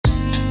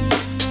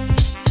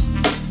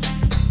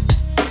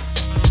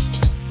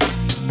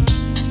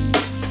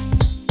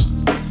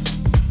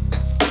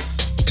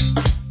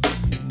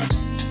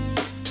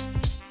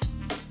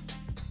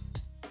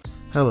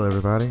Hello,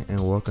 everybody, and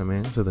welcome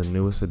in to the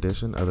newest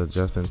edition of the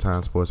Just in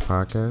Time Sports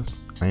Podcast.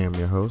 I am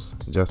your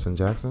host, Justin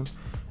Jackson,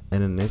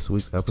 and in this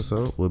week's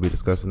episode, we'll be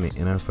discussing the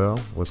NFL,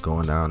 what's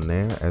going down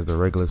there as the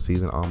regular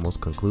season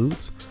almost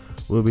concludes.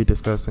 We'll be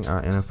discussing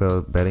our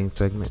NFL betting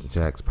segment,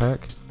 Jack's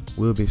Pack.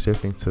 We'll be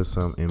shifting to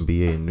some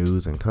NBA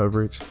news and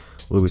coverage.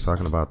 We'll be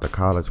talking about the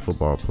college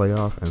football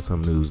playoff and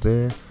some news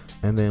there,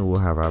 and then we'll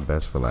have our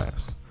best for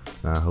last.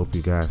 Now, I hope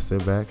you guys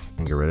sit back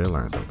and get ready to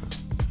learn something.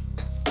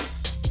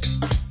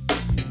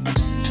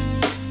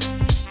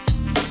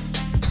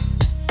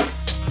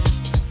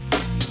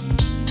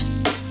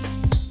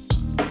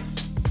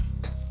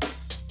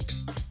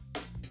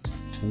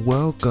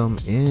 Welcome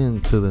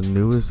into the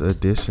newest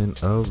edition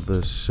of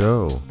the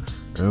show.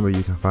 Remember,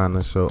 you can find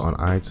the show on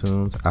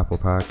iTunes, Apple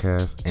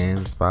Podcasts,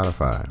 and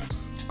Spotify.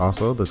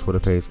 Also, the Twitter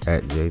page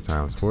at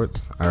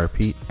JTimeSports. I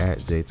repeat, at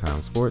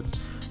JTimeSports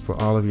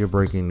for all of your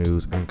breaking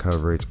news and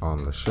coverage on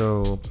the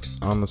show,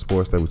 on the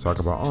sports that we talk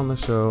about on the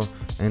show,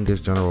 and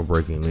just general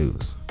breaking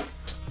news.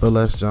 But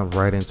let's jump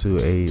right into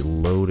a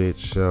loaded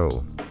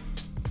show.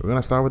 We're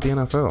going to start with the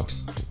NFL.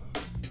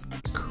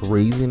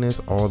 Craziness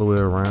all the way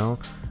around.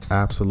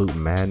 Absolute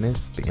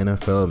madness. The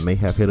NFL may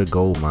have hit a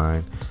gold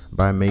mine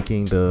by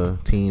making the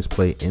teams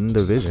play in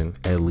division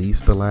at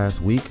least the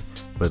last week,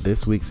 but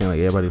this week seemed like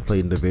everybody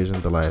played in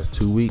division the last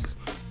 2 weeks.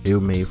 It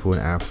made for an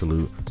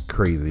absolute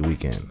crazy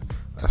weekend.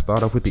 I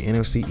start off with the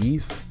NFC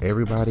East,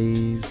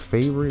 everybody's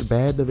favorite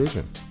bad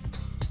division.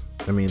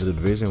 I mean, the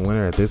division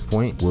winner at this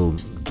point will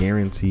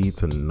guarantee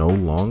to no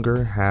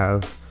longer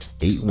have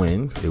 8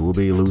 wins. It will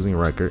be a losing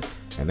record,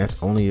 and that's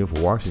only if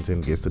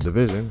Washington gets the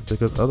division,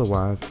 because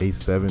otherwise a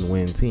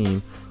 7-win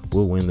team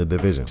will win the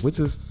division, which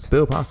is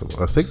still possible.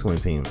 A 6-win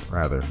team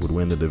rather would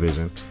win the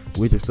division,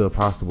 which is still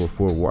possible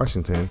for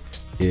Washington.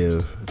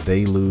 If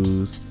they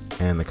lose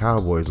and the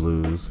Cowboys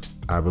lose,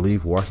 I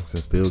believe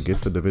Washington still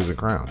gets the division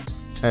crown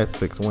at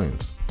 6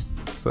 wins.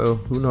 So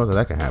who knows if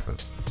that can happen.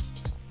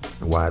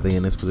 Why are they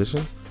in this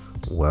position?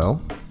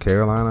 Well,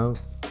 Carolina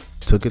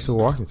took it to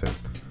Washington.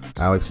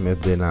 Alex Smith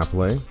did not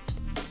play.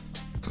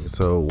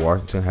 So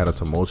Washington had a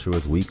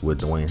tumultuous week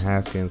with Dwayne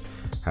Haskins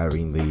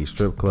having the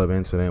strip club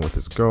incident with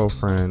his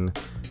girlfriend,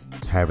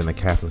 having the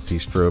captaincy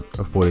stripped,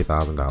 a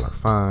 $40,000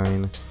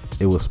 fine.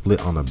 It was split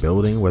on the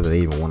building whether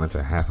they even wanted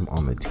to have him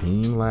on the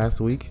team last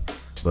week,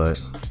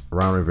 but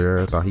Ron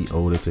Rivera thought he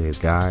owed it to his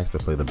guys to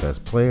play the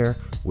best player,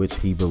 which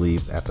he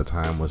believed at the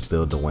time was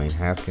still Dwayne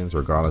Haskins,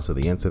 regardless of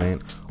the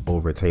incident,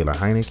 over Taylor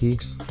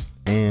Heineke.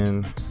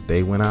 And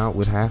they went out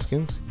with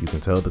Haskins. You can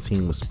tell the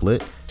team was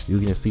split. You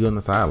can just see on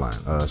the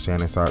sideline.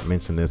 Shannon Sharp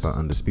mentioned this on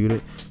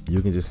Undisputed.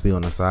 You can just see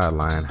on the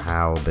sideline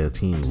how the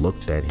team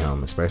looked at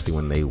him, especially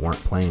when they weren't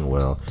playing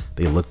well.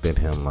 They looked at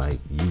him like,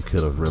 you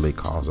could have really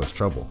caused us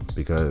trouble,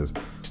 because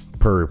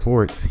per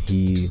reports,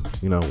 he,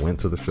 went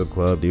to the strip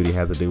club, did what he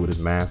had to do with his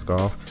mask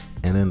off,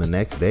 and then the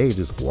next day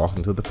just walked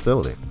into the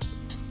facility.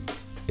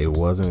 It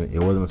wasn't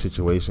a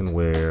situation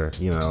where,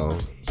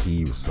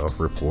 he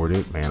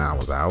self-reported, man, I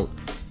was out.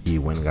 He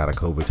went and got a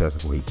COVID test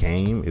before he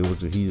came. He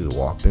just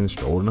walked in,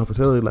 strolled in the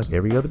facility like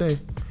every other day,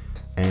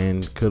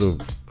 and could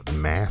have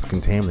mass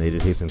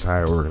contaminated his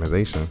entire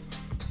organization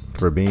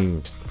for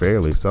being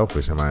fairly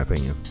selfish, in my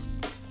opinion.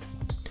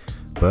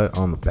 But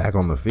back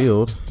on the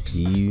field,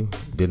 he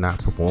did not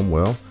perform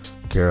well.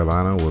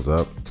 Carolina was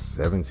up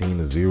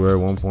 17-0 at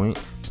one point.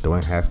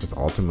 Dwayne Haskins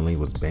ultimately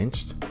was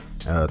benched.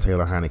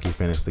 Taylor Heineke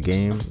finished the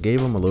game,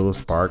 gave him a little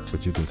spark,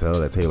 but you can tell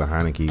that Taylor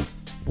Heineke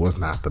was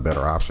not the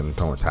better option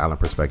from a talent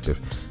perspective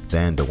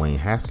than Dwayne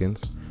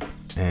Haskins.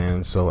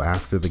 And so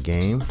after the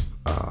game,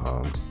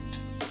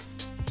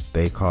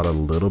 they caught a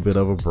little bit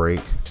of a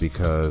break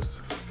because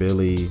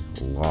Philly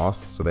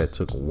lost, so that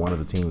took one of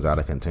the teams out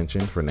of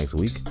contention for next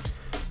week.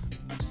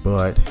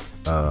 But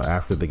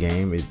after the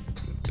game,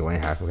 Dwayne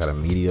Haskins had a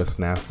media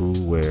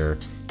snafu where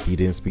he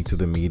didn't speak to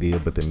the media,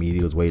 but the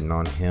media was waiting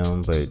on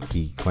him. But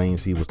he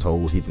claims he was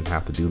told he didn't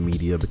have to do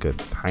media because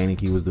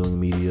Heineke was doing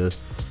media.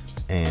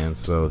 And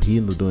so he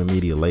ended up doing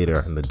media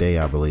later in the day,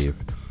 I believe.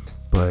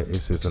 But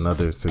it's just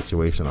another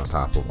situation on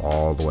top of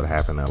all what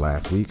happened that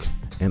last week.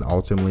 And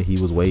ultimately,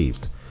 he was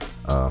waived.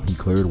 He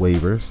cleared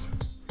waivers.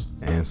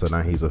 And so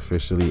now he's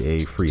officially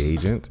a free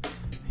agent.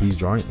 He's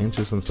drawing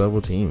interest from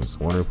several teams.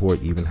 One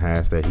report even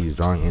has that he's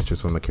drawing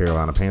interest from the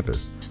Carolina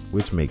Panthers,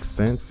 which makes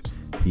sense.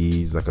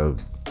 He's like a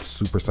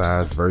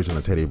supersized version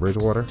of Teddy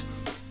Bridgewater.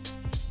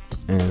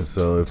 And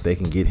so if they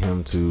can get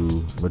him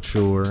to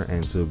mature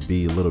and to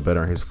be a little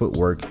better in his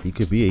footwork, he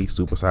could be a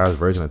supersized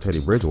version of Teddy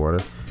Bridgewater,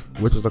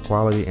 which is a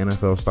quality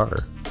NFL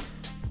starter.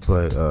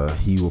 But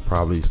he will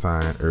probably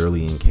sign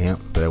early in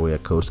camp. That way a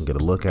coach can get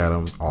a look at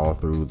him all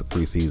through the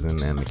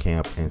preseason and the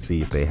camp and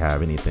see if they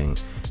have anything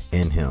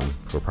in him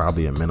for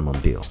probably a minimum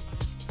deal.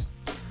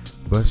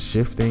 But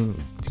shifting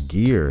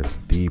gears,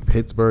 the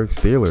Pittsburgh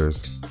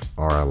Steelers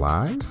are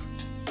alive,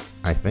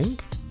 I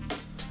think.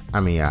 I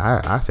mean,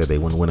 I said they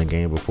wouldn't win a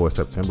game before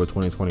September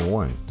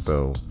 2021,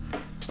 so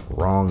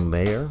wrong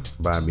there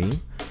by me.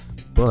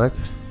 But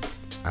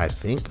I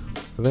think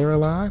they're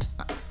alive.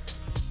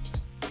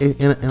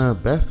 in a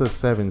best of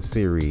 7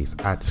 series,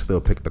 I'd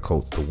still pick the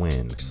Colts to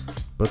win.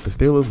 But the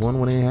Steelers won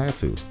when they had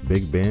to.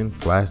 Big Ben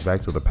flashed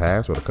back to the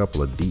past with a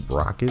couple of deep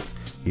rockets.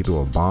 He threw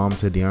a bomb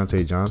to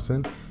Deontay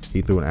Johnson.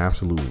 He threw an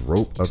absolute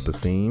rope up the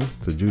seam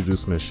to Juju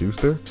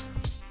Smith-Schuster.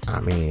 I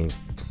mean,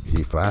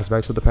 he flashed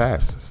back to the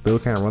past. Still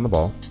can't run the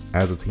ball.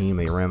 As a team,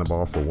 they ran the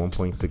ball for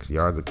 1.6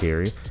 yards a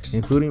carry,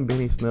 including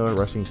Benny Snell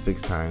rushing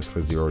 6 times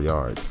for 0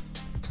 yards.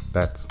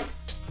 That's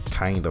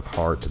kind of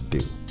hard to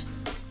do.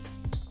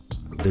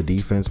 The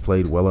defense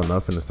played well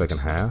enough in the second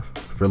half.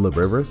 Phillip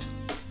Rivers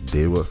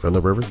did what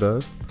Phillip Rivers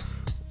does.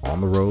 On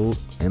the road,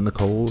 in the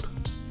cold.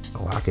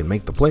 Oh, I can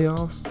make the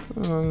playoffs?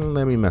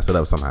 Let me mess it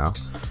up somehow.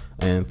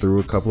 And threw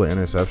a couple of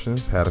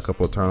interceptions, had a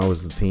couple of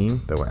turnovers as a team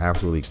that were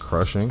absolutely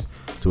crushing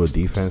to a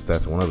defense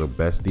that's one of the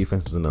best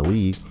defenses in the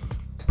league.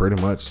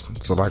 Pretty much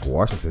sort of like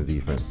Washington's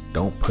defense.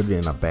 Don't put it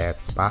in a bad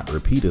spot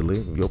repeatedly.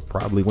 You'll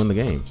probably win the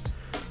game.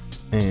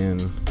 And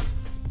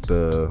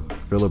the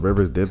Phillip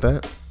Rivers did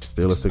that.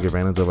 Steelers took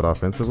advantage of it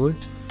offensively,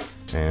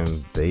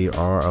 and they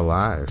are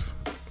alive.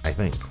 I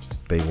think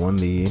they won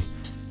the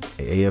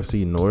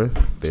AFC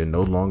North. They're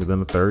no longer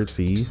than the 3rd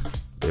seed.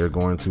 They're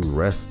going to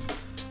rest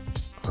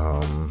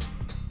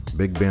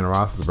Big Ben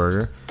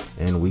Roethlisberger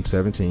in Week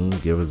 17,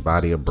 give his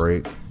body a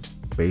break,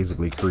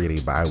 basically create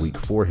a bye week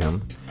for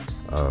him.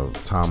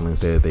 Tomlin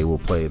said they will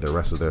play the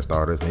rest of their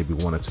starters. Maybe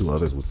 1 or 2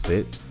 others will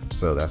sit.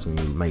 So that's when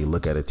you may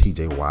look at it.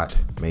 TJ Watt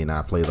may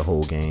not play the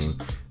whole game.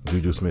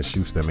 Juju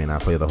Smith-Schuster may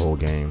not play the whole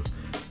game.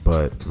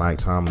 But Mike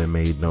Tomlin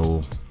made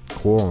no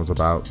qualms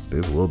about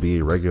this will be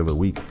a regular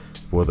week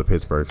for the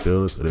Pittsburgh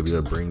Steelers. It'll be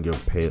a bring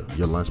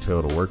your lunch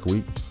pail to work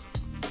week.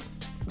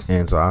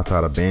 And so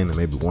outside of Ben and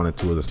maybe 1 or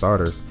 2 of the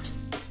starters,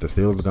 the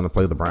Steelers are going to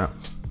play the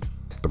Browns.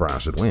 The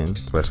Browns should win,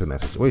 especially in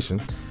that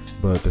situation.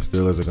 But the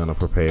Steelers are going to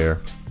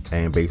prepare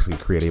and basically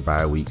create a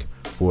bye week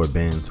for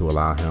Ben to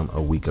allow him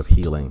a week of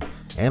healing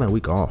and a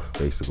week off,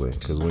 basically.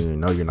 Because when you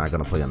know you're not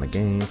going to play in the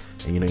game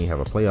and you know you have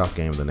a playoff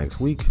game the next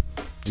week,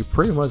 you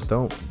pretty much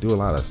don't do a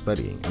lot of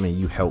studying. I mean,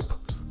 you help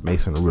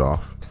Mason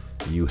Rudolph.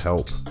 You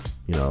help,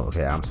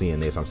 okay, I'm seeing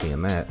this, I'm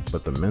seeing that.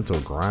 But the mental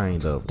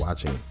grind of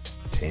watching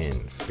 10,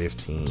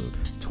 15,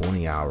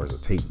 20 hours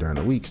of tape during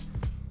the week,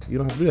 you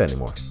don't have to do that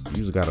anymore. You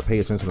just got to pay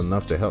attention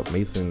enough to help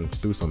Mason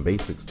through some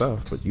basic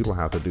stuff, but you don't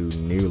have to do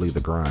nearly the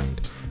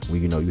grind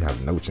when you know you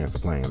have no chance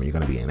of playing. I mean, you're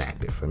going to be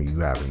inactive. I mean, you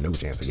have no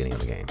chance of getting in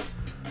the game.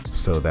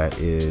 So that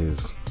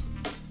is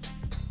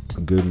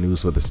good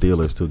news for the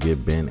Steelers to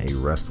give Ben a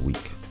rest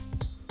week.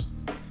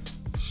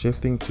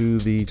 Shifting to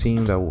the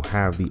team that will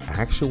have the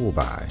actual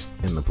bye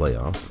in the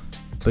playoffs,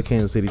 the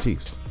Kansas City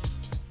Chiefs.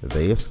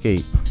 They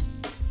escape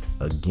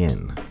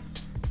again.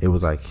 It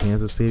was like,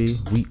 Kansas City,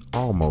 we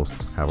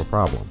almost have a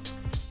problem.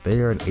 They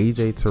are an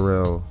A.J.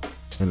 Terrell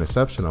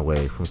interception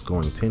away from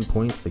scoring 10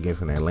 points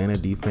against an Atlanta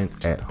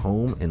defense at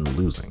home and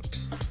losing.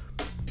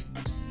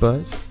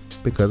 But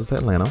because it's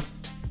Atlanta,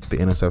 the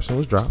interception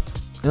was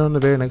dropped, and on the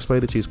very next play,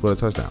 the Chiefs scored a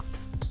touchdown.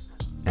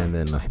 And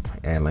then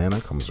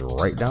Atlanta comes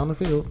right down the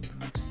field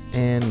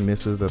and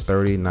misses a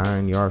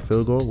 39-yard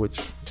field goal,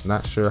 which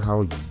not sure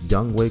how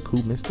Younghoe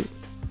Koo missed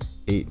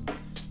it.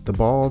 The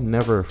ball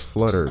never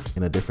fluttered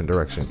in a different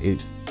direction.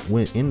 It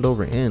went end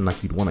over end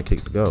like you'd want to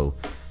kick to go.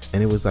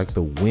 And it was like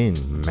the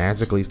wind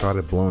magically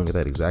started blowing at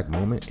that exact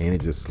moment, and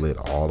it just slid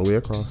all the way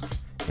across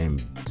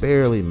and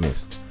barely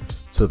missed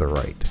to the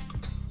right.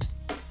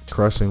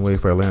 Crushing way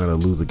for Atlanta to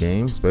lose a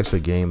game, especially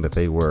a game that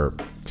they were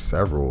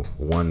several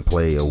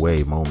one-play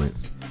away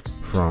moments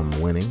from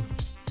winning.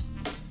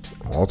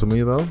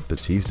 Ultimately, though, the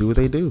Chiefs do what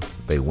they do.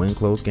 They win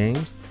close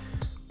games.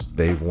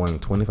 They've won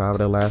 25 of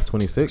their last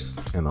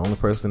 26, and the only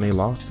person they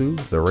lost to,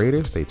 the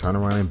Raiders, they turn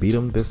around and beat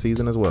them this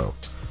season as well.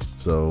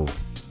 So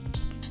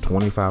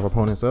 25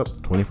 opponents up,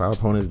 25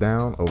 opponents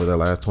down over their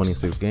last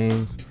 26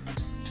 games.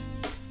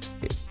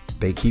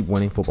 They keep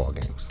winning football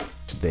games.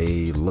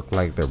 They look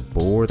like they're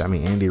bored. I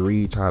mean, Andy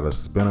Reid tried to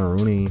spin a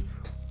Rooney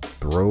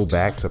throw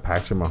back to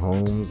Patrick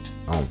Mahomes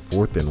on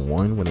 4th and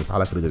 1 when he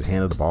probably could have just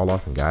handed the ball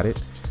off and got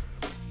it.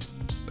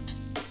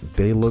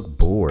 They look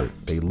bored.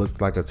 They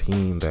look like a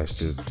team that's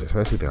just,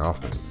 especially their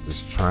offense,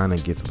 just trying to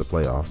get to the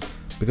playoffs.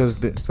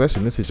 Because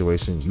especially in this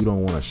situation, you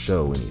don't want to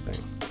show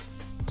anything.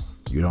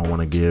 You don't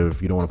want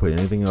to put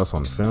anything else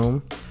on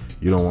film.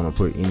 You don't want to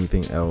put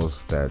anything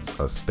else that's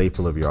a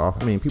staple of your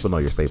offense. I mean, people know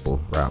your staple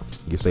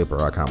routes, your staple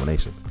route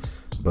combinations.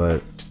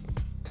 But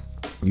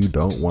you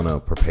don't want to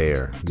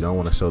prepare. You don't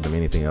want to show them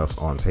anything else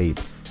on tape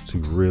to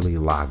really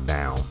lock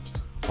down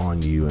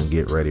on you and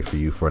get ready for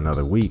you for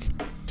another week.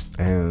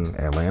 And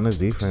Atlanta's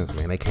defense,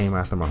 man, they came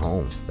after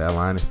Mahomes. That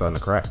line is starting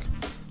to crack.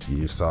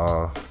 You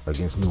saw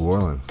against New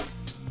Orleans,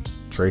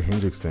 Trey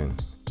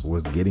Hendrickson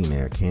was getting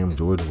there. Cam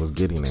Jordan was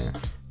getting there.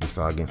 You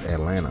saw against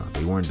Atlanta,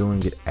 they weren't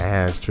doing it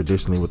as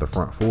traditionally with the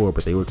front four,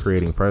 but they were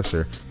creating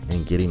pressure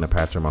and getting to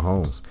Patrick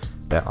Mahomes.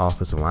 That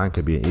offensive line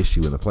could be an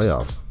issue in the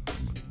playoffs.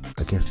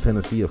 Against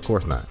Tennessee, of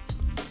course not.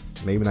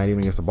 Maybe not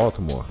even against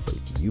Baltimore. But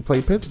you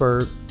play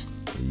Pittsburgh,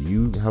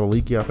 you have a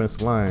leaky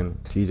offensive line,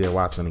 TJ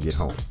Watt's going to get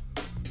home.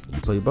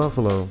 You play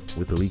Buffalo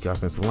with the league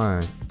offensive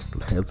line.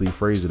 Leslie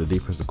Frazier, the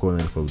defensive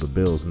coordinator for the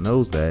Bills,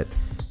 knows that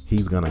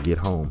he's going to get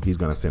home. He's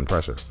going to send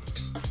pressure.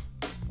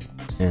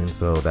 And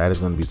so that is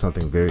going to be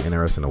something very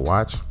interesting to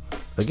watch.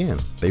 Again,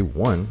 they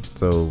won,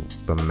 so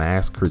the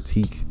mass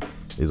critique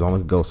is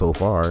only go so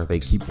far. They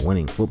keep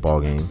winning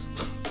football games,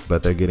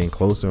 but they're getting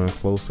closer and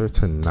closer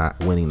to not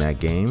winning that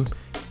game,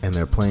 and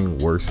they're playing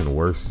worse and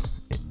worse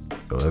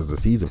as the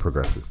season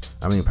progresses.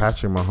 I mean,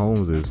 Patrick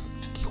Mahomes'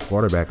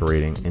 quarterback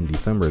rating in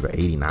December is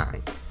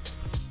 89.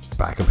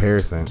 By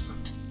comparison,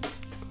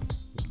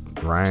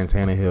 Ryan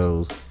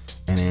Tannehill's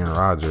and Aaron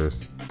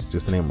Rodgers,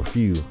 just to name a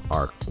few,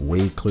 are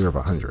way clear of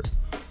 100.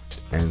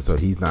 And so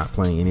he's not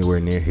playing anywhere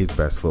near his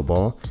best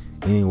football,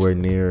 anywhere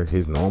near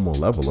his normal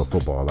level of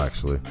football,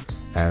 actually,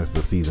 as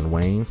the season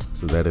wanes.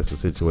 So that is a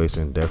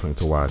situation definitely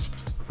to watch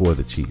for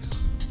the Chiefs.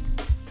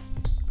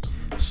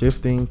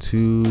 Shifting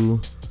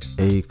to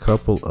a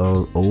couple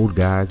of old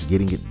guys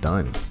getting it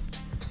done.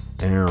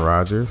 Aaron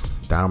Rodgers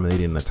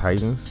dominating the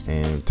Titans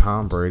and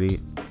Tom Brady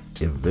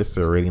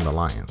eviscerating the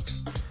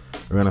Lions.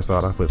 We're going to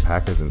start off with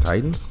Packers and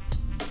Titans.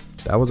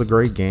 That was a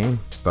great game.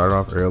 Started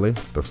off early.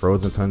 The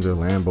frozen tundra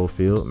Lambeau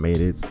Field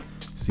made its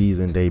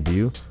season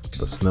debut.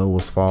 The snow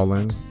was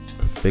falling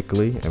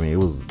thickly.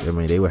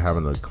 They were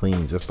having to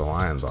clean just the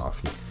lines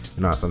off.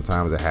 You know how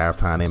sometimes at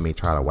halftime they may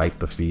try to wipe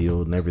the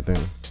field and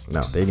everything?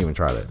 No, they didn't even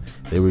try that.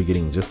 They were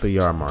getting just the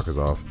yard markers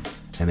off,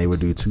 and they would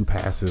do 2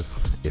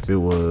 passes if it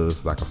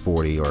was like a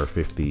 40 or a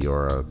 50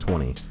 or a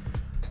 20.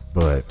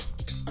 But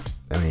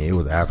it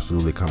was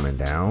absolutely coming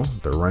down.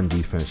 The run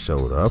defense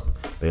showed up.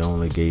 They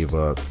only gave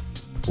up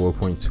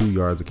 4.2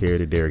 yards a carry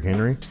to Derrick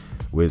Henry,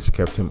 which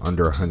kept him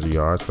under 100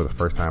 yards for the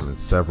first time in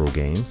several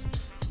games.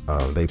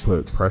 They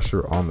put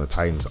pressure on the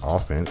Titans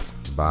offense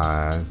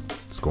by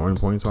scoring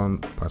points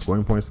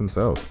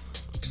themselves.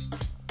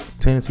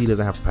 Tennessee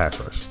doesn't have a pass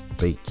rush.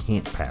 They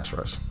can't pass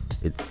rush.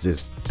 It's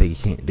just, they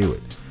can't do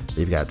it.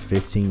 They've got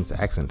 15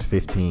 sacks in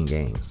 15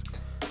 games.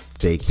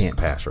 They can't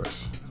pass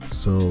rush.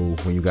 So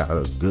when you got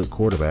a good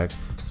quarterback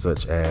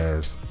such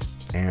as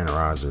Aaron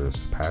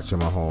Rodgers,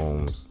 Patrick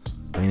Mahomes,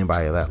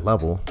 anybody at that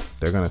level,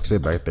 they're going to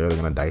sit back there. They're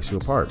going to dice you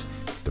apart.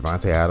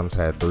 Devontae Adams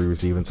had 3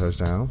 receiving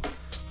touchdowns.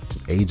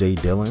 A.J.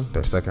 Dillon,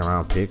 their second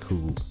round pick,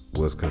 who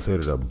was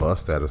considered a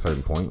bust at a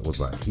certain point, was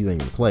like, he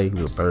didn't even play. He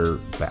was a third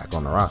back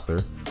on the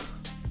roster.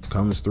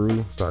 Comes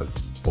through, started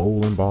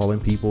balling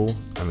people.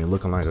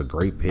 Looking like a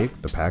great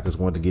pick. The Packers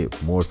wanted to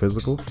get more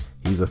physical.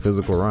 He's a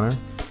physical runner.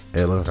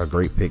 It looked like a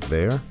great pick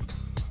there.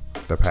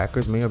 The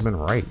Packers may have been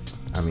right.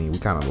 We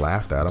kind of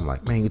laughed at him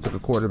like, man, you took a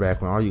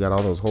quarterback when you got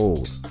all those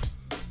holes.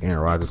 Aaron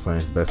Rodgers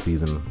playing his best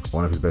season,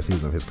 one of his best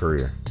seasons of his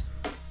career.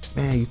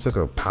 Man, you took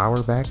a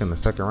power back in the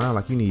second round.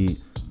 Like, you need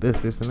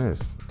this, and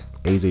this.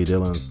 A.J.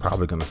 Dillon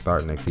probably going to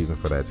start next season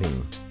for that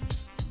team.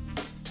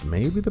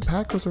 Maybe the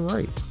Packers are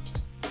right.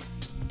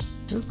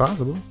 It's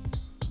possible.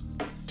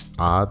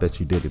 Odd that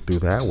you did it through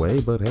that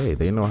way, but hey,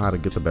 they know how to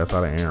get the best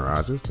out of Aaron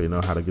Rodgers. They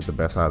know how to get the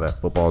best out of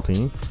that football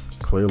team.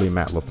 Clearly,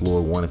 Matt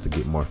LaFleur wanted to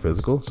get more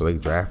physical, so they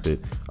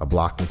drafted a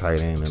blocking tight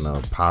end and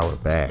a power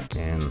back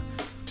and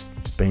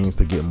things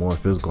to get more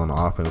physical on the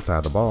offense side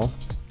of the ball.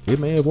 It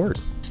may have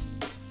worked.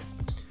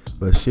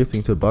 But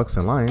shifting to Bucks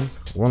and Lions,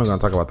 we're only going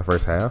to talk about the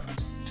first half.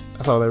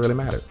 That's all that really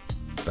mattered.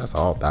 That's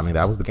all.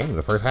 That was the game,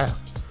 the first half.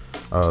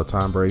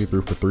 Tom Brady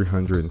threw for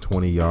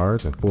 320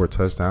 yards and 4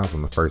 touchdowns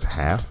in the first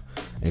half,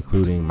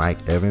 including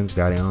Mike Evans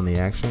got in on the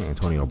action.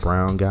 Antonio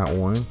Brown got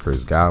one.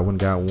 Chris Godwin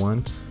got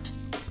one.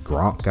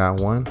 Gronk got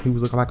one. He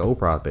was looking like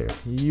Oprah out there.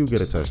 You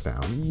get a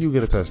touchdown. You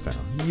get a touchdown.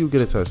 You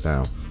get a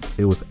touchdown.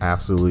 It was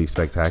absolutely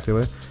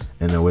spectacular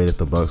in the way that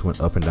the Bucs went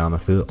up and down the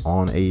field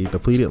on a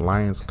depleted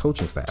Lions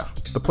coaching staff.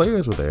 The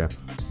players were there,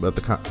 but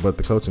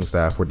the coaching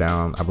staff were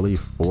down, I believe,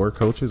 4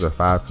 coaches or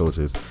 5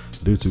 coaches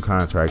due to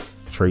contract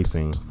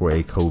tracing for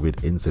a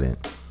COVID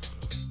incident.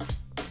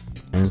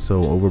 And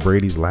so over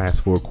Brady's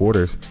last 4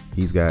 quarters,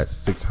 he's got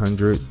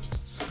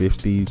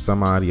 650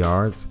 some odd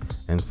yards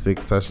and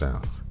 6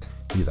 touchdowns.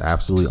 He's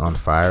absolutely on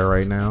fire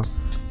right now,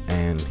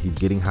 and he's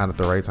getting hot at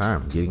the right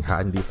time. Getting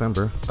hot in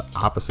December, the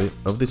opposite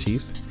of the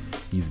Chiefs.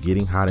 He's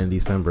getting hot in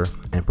December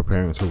and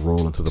preparing to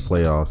roll into the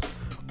playoffs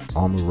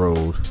on the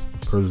road,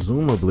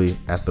 presumably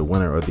at the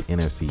winner of the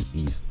NFC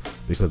East,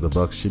 because the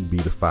Bucs should be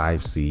the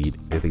 5 seed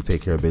if they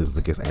take care of business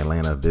against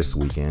Atlanta this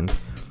weekend,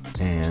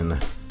 and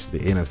the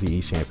NFC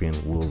East champion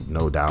will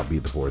no doubt be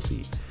the 4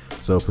 seed.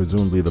 So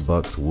presumably the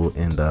Bucs will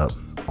end up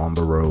on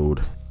the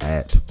road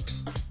at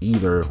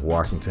either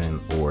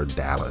Washington or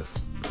Dallas,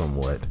 from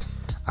what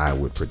I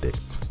would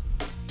predict.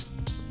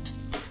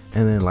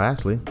 And then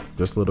lastly,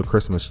 just a little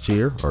Christmas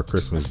cheer or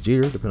Christmas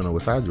jeer, depending on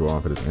which side you're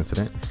on for this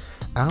incident.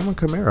 Alvin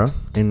Kamara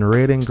in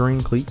red and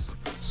green cleats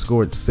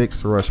scored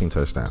 6 rushing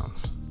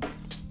touchdowns.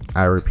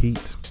 I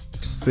repeat,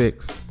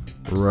 6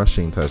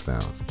 rushing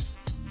touchdowns.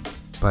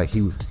 Like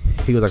he was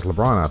like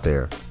LeBron out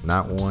there.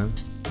 Not 1,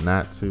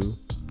 not 2,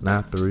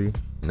 not 3,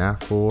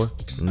 not 4,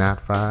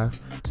 not 5,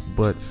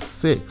 but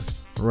 6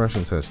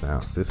 rushing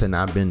touchdowns. This had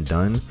not been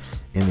done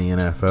in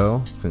the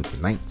NFL since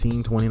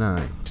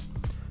 1929.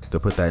 To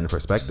put that in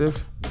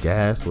perspective,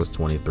 gas was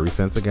 23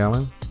 cents a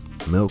gallon,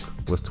 milk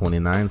was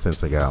 29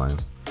 cents a gallon,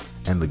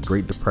 and the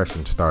Great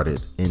Depression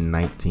started in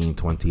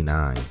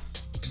 1929.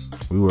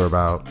 We were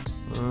about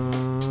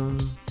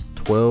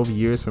 12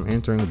 years from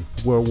entering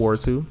World War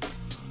II,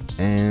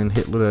 and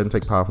Hitler didn't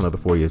take power for another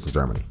 4 years in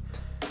Germany.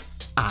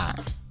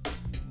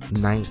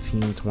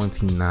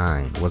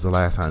 1929 was the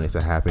last time this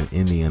had happened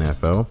in the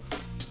NFL.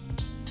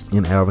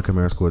 And Alvin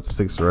Kamara scored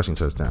 6 rushing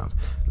touchdowns.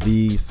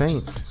 The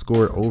Saints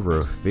scored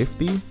over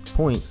 50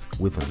 points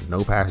with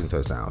no passing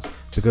touchdowns,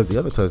 because the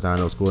other touchdown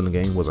that was scored in the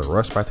game was a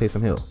rush by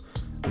Taysom Hill.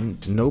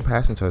 No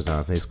passing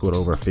touchdowns. They scored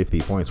over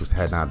 50 points, which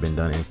had not been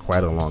done in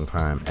quite a long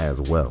time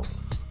as well.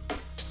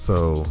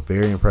 So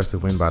very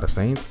impressive win by the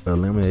Saints,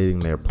 eliminating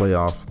their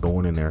playoff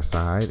thorn in their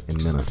side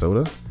in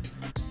Minnesota.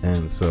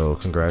 And so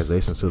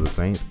congratulations to the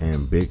Saints,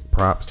 and big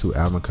props to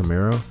Alvin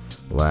Kamara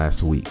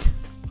last week.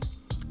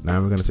 Now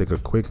we're going to take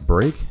a quick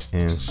break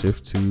and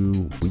shift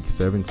to Week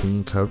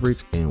 17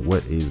 coverage in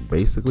what is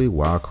basically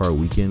Wildcard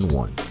Weekend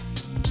 1.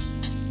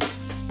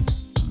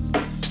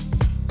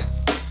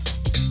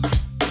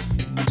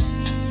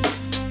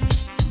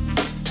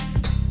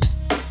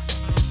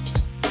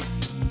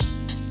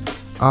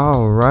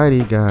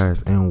 Alrighty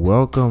guys, and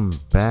welcome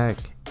back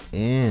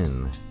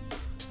in.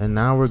 And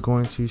now we're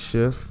going to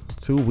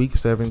shift to Week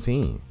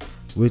 17,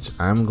 which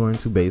I'm going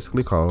to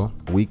basically call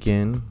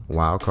Weekend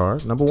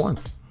Wildcard number 1.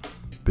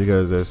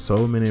 Because there's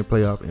so many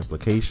playoff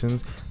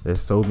implications.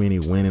 There's so many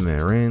winning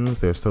and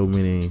ends. There's so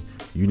many,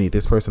 you need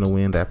this person to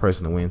win, that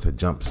person to win to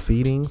jump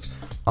seedings.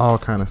 All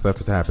kind of stuff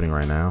is happening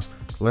right now.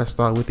 Let's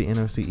start with the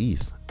NFC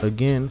East.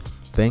 Again,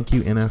 thank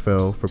you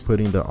NFL for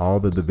putting all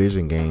the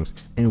division games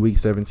in Week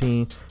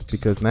 17,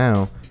 because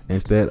now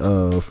instead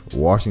of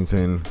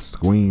Washington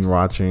screen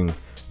watching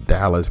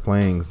Dallas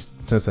playing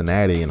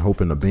Cincinnati and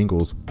hoping the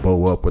Bengals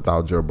bow up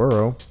without Joe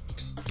Burrow,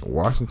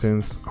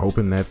 Washington's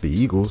hoping that the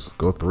Eagles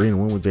go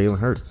 3-1 with Jalen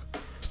Hurts,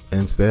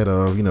 instead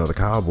of, the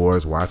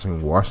Cowboys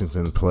watching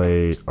Washington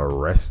play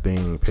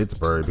arresting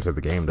Pittsburgh because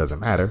the game doesn't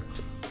matter.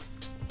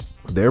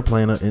 They're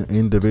playing an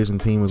in-division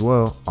team as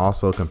well,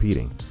 also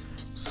competing.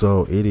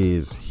 So it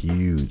is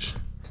huge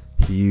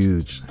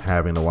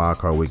having the wild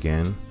card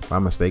weekend. My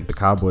mistake, the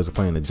Cowboys are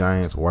playing the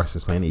Giants,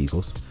 Washington's playing the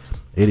Eagles.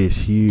 It is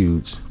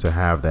huge to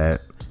have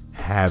that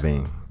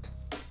having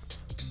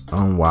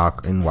in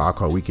wild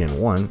card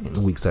weekend 1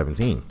 in Week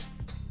 17.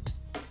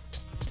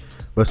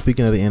 But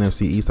speaking of the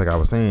NFC East, like I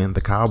was saying,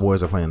 the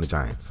Cowboys are playing the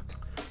Giants.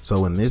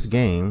 So in this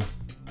game,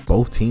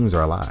 both teams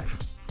are alive.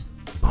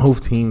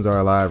 Both teams are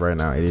alive right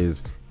now. It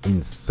is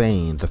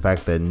insane, the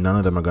fact that none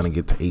of them are going to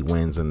get to 8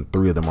 wins and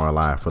 3 of them are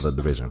alive for the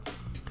division.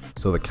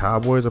 So the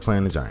Cowboys are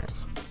playing the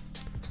Giants,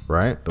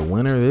 right? The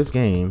winner of this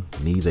game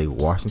needs a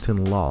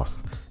Washington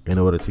loss in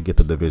order to get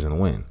the division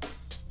win.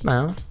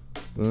 Now,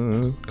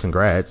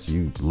 congrats,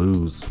 you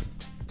lose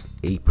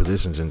 8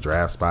 positions in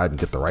draft spot and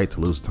get the right to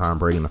lose to Tom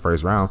Brady in the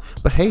first round,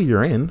 but hey,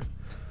 you're in.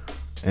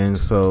 And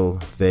so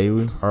they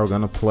are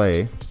going to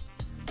play.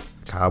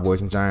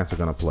 Cowboys and Giants are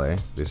going to play.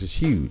 This is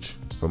huge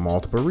for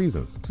multiple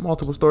reasons.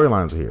 Multiple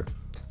storylines are here.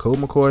 Colt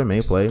McCoy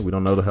may play. We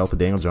don't know the health of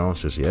Daniel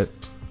Jones just yet.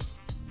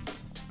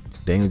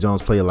 Daniel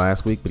Jones played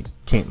last week, but he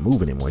can't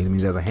move anymore. He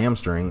has a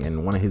hamstring,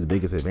 and one of his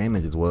biggest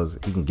advantages was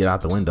he can get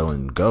out the window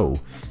and go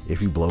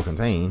if you blow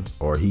contain,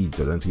 or he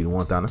doesn't see the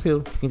one down the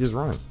field. He can just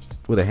run.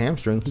 With a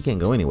hamstring, he can't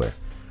go anywhere.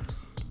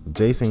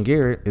 Jason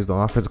Garrett is the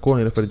offensive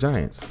coordinator for the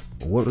Giants.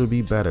 What would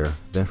be better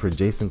than for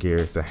Jason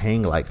Garrett to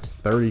hang like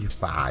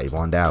 35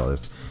 on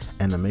Dallas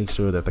and to make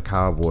sure that the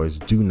Cowboys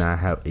do not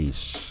have a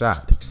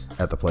shot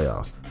at the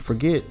playoffs?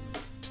 Forget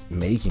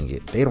making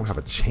it. They don't have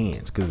a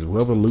chance, because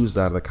whoever loses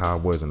out of the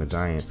Cowboys and the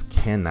Giants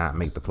cannot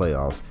make the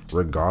playoffs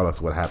regardless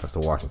of what happens to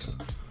Washington.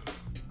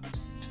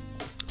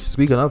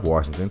 Speaking of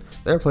Washington,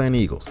 they're playing the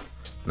Eagles.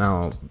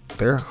 Now,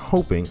 they're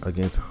hoping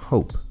against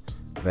hope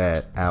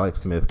that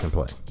Alex Smith can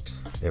play.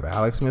 If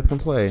Alex Smith can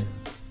play,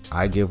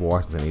 I give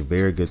Washington a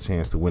very good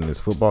chance to win this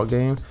football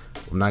game.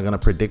 I'm not going to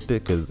predict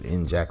it because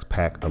in Jack's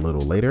pack a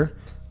little later,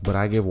 but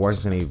I give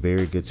Washington a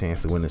very good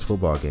chance to win this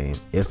football game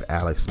if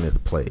Alex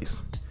Smith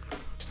plays.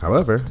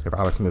 However, if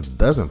Alex Smith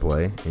doesn't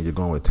play and you're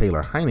going with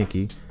Taylor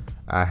Heineke,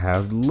 I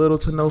have little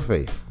to no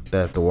faith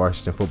that the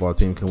Washington football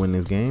team can win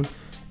this game,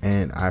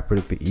 and I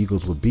predict the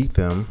Eagles will beat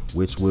them,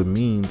 which would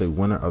mean the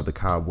winner of the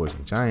Cowboys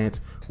and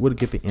Giants would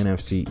get the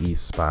NFC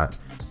East spot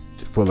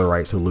for the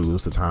right to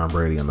lose to Tom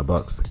Brady and the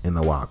Bucs in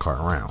the wild card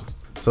round.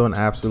 So an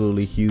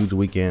absolutely huge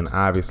weekend,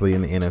 obviously,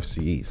 in the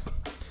NFC East.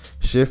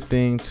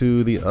 Shifting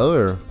to the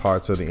other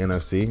parts of the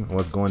NFC,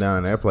 what's going down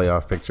in their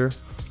playoff picture,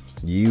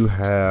 you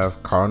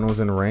have Cardinals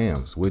and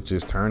Rams, which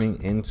is turning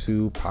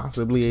into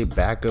possibly a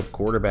backup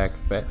quarterback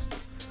fest.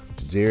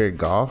 Jared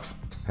Goff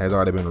has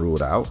already been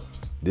ruled out.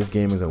 This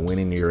game is a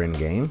winning year-end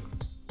game.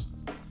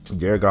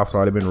 Jared Goff's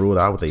already been ruled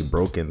out with a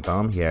broken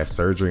thumb. He had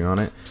surgery on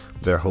it.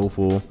 They're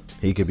hopeful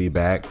he could be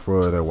back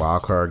for their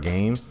wild card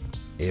game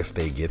if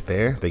they get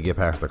there. They get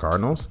past the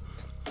Cardinals.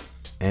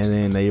 And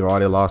then they've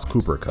already lost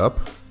Cooper Kupp.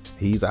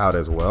 He's out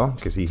as well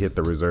because he hit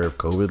the reserve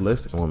COVID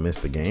list and will miss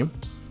the game.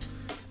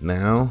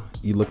 Now,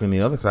 you look on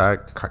the other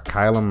side,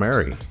 Kyler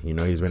Murray.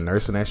 He's been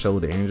nursing that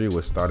shoulder injury,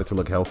 which started to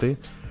look healthy.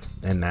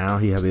 And now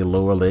he has a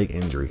lower leg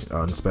injury,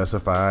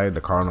 unspecified.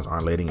 The Cardinals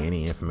aren't letting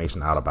any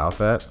information out about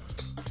that.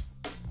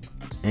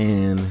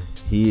 And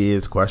he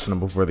is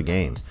questionable for the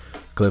game.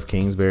 Cliff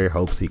Kingsbury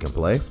hopes he can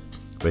play,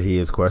 but he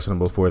is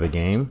questionable for the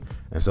game.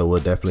 And so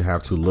we'll definitely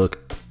have to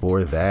look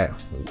for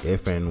that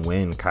if and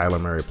when Kyler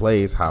Murray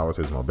plays. How is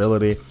his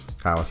mobility?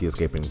 How is he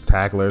escaping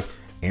tacklers?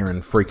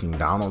 Aaron freaking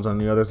Donald's on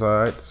the other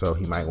side, so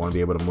he might want to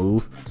be able to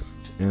move.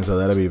 And so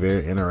that'll be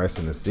very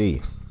interesting to see.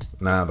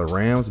 Now, the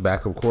Rams'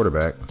 backup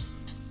quarterback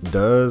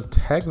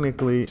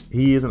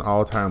he is an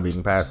all-time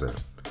leading passer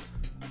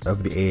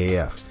of the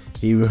AAF.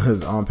 He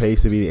was on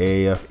pace to be the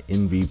AAF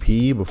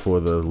MVP before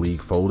the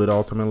league folded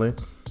ultimately.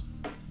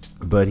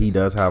 But he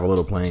does have a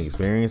little playing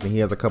experience, and he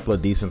has a couple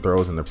of decent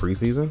throws in the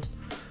preseason.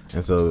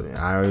 And so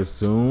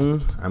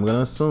I'm going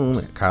to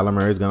assume Kyler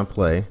Murray is going to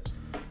play.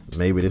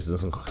 Maybe this is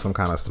some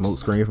kind of smoke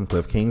screen from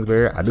Cliff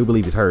Kingsbury. I do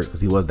believe he's hurt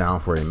because he was down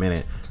for a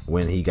minute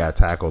when he got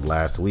tackled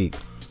last week.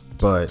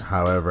 But,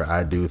 however,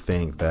 I do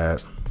think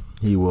that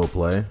he will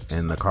play.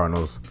 And the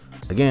Cardinals,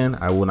 again,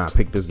 I will not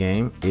pick this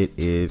game. It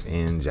is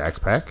in Jack's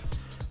Pack.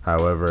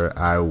 However,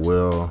 I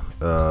will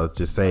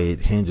just say it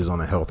hinges on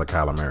the health of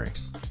Kyler Murray.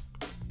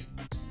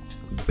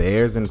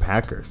 Bears and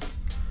Packers.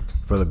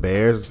 For the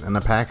Bears and the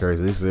Packers,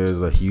 this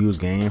is a huge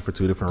game for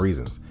two different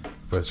reasons.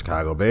 For the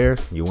Chicago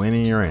Bears, you win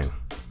and you're in.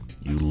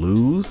 You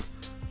lose,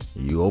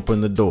 you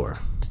open the door.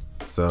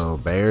 So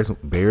Bears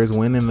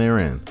win and they're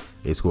in.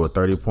 They scored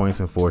 30 points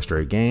in 4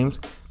 straight games.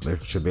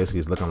 Trubisky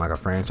is looking like a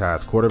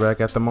franchise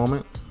quarterback at the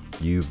moment.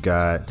 You've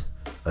got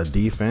a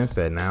defense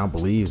that now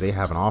believes they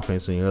have an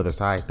offense on the other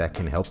side that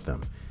can help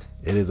them.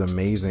 It is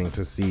amazing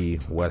to see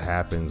what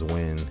happens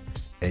when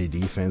a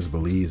defense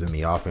believes in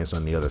the offense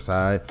on the other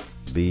side.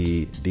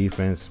 The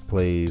defense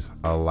plays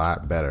a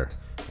lot better.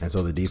 And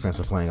so the defense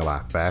are playing a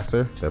lot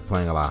faster. They're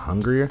playing a lot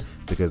hungrier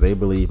because they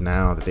believe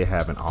now that they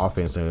have an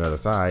offense on the other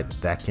side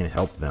that can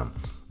help them.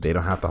 They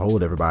don't have to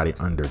hold everybody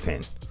under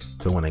 10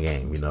 to win a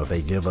game. If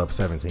they give up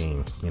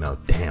 17,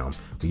 damn,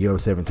 we give up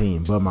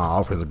 17, but my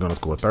offense is going to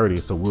score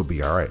 30, so we'll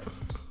be all right.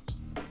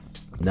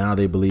 Now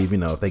they believe,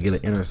 if they get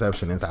an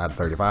interception inside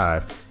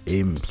 35,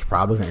 it's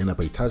probably going to end up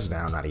a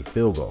touchdown, not a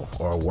field goal,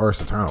 or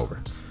worse, a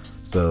turnover.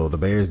 So the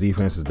Bears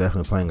defense is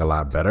definitely playing a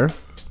lot better,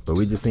 but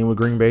we just seen what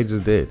Green Bay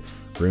just did.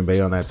 Green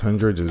Bay on that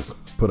Tundra just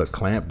put a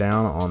clamp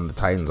down on the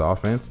Titans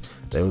offense.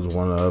 That was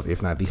one of,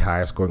 if not the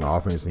highest scoring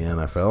offense in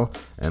the NFL,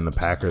 and the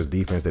Packers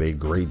defense did a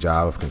great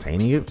job of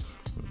containing it.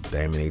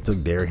 They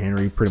took Derrick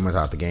Henry pretty much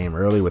out the game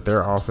early with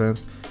their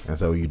offense, and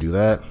so you do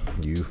that,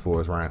 you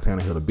force Ryan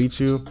Tannehill to beat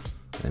you,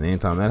 and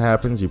anytime that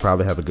happens, you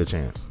probably have a good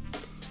chance.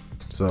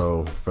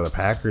 So for the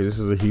Packers, this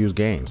is a huge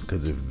game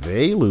because if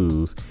they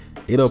lose,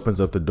 it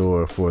opens up the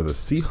door for the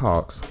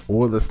Seahawks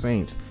or the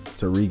Saints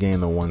to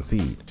regain the 1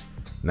 seed.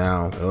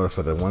 Now, in order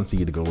for the 1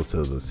 seed to go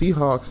to the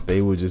Seahawks,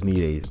 they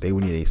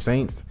would need a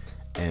Saints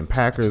and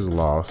Packers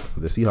loss.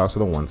 The Seahawks are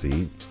the 1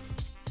 seed.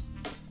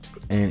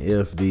 And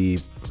if the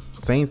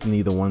Saints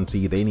need the 1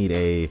 seed, they need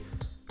a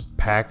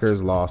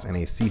Packers loss and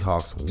a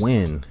Seahawks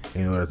win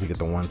in order to get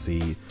the 1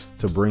 seed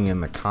to bring in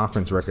the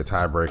conference record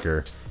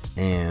tiebreaker,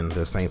 and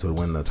the Saints would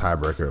win the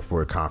tiebreaker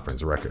for a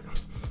conference record.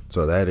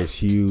 So that is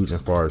huge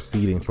as far as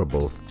seeding for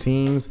both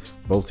teams.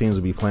 Both teams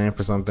will be playing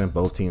for something.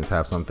 Both teams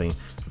have something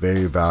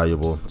very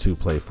valuable to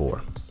play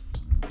for.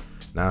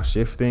 Now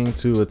shifting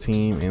to a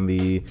team in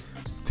the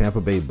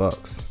Tampa Bay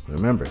Bucks.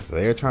 Remember,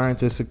 they're trying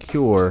to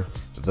secure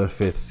the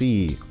 5th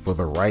seed for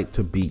the right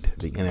to beat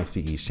the NFC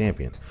East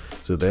champion.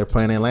 So they're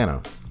playing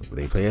Atlanta.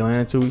 They played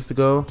Atlanta 2 weeks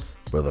ago.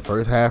 For the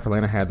first half,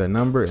 Atlanta had their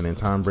number, and then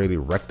Tom Brady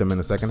wrecked them in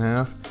the second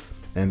half.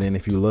 And then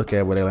if you look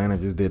at what Atlanta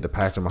just did to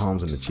Patrick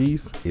Mahomes and the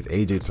Chiefs, if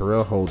AJ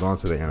Terrell holds on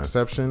to the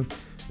interception,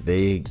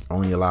 they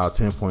only allow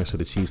 10 points to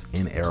the Chiefs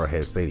in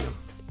Arrowhead Stadium.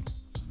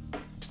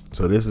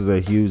 So this is a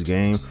huge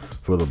game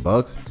for the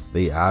Bucks.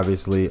 They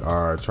obviously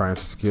are trying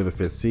to secure the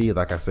 5th seed,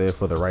 like I said,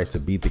 for the right to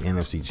beat the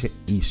NFC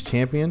East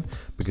champion,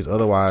 because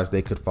otherwise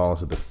they could fall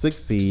to the 6th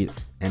seed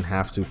and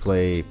have to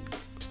play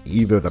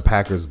either the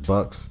Packers,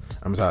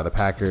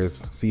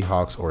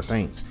 Seahawks, or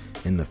Saints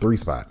in the 3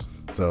 spot.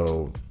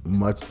 So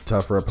much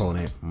tougher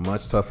opponent,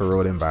 much tougher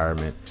road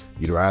environment.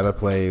 You'd rather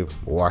play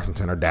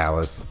Washington or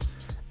Dallas.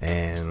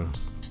 And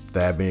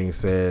that being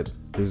said,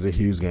 this is a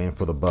huge game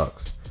for the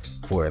Bucks.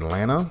 For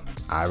Atlanta,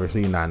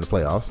 obviously you're not in the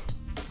playoffs.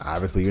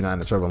 Obviously you're not in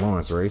the Trevor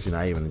Lawrence race. You're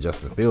not even in the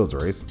Justin Fields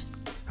race.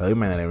 Hell, you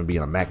might not even be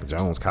in a Mac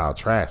Jones, Kyle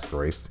Trask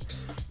race.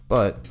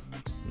 But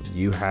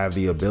you have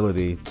the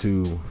ability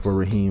for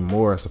Raheem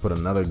Morris to put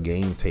another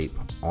game tape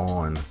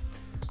on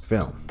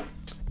film.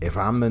 If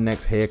I'm the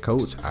next head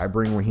coach, I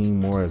bring Raheem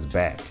Morris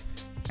back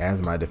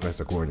as my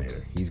defensive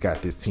coordinator. He's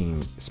got this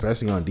team,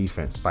 especially on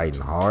defense,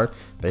 fighting hard.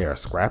 They are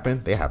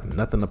scrapping. They have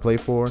nothing to play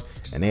for,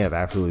 and they have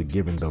absolutely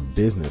given the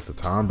business to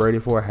Tom Brady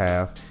for a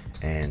half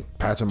and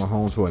Patrick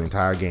Mahomes for an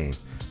entire game.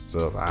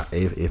 So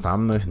if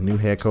I'm the new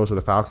head coach of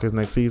the Falcons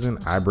next season,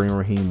 I bring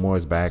Raheem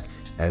Morris back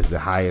as the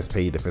highest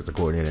paid defensive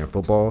coordinator in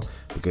football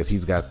because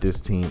he's got this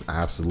team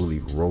absolutely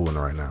rolling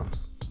right now.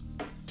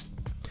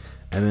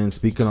 And then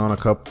speaking on the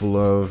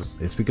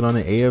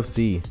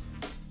AFC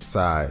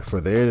side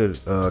for their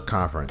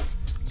conference.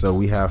 So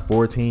we have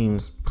 4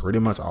 teams pretty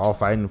much all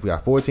fighting. We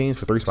got 4 teams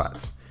for 3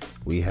 spots.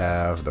 We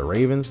have the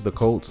Ravens, the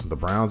Colts, the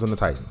Browns, and the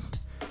Titans.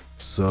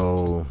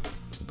 So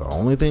the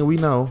only thing we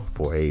know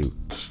for a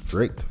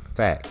strict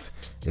fact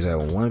is that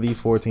one of these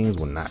 4 teams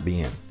will not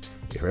be in.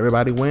 If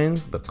everybody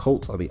wins, the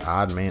Colts are the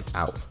odd man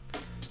out.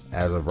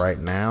 As of right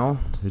now,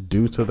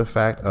 due to the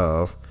fact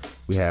of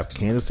we have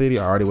Kansas City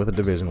already with a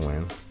division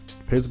win.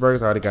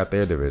 Pittsburgh's already got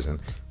their division.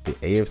 The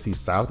AFC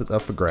South is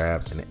up for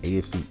grabs, and the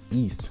AFC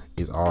East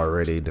is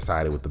already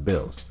decided with the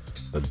Bills.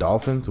 The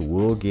Dolphins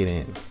will get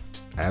in.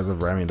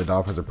 The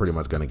Dolphins are pretty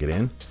much going to get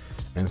in.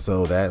 And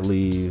so that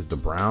leaves the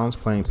Browns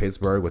playing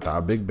Pittsburgh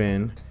without Big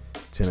Ben,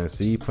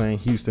 Tennessee playing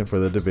Houston for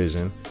the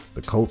division,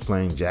 the Colts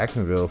playing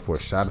Jacksonville for a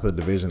shot at the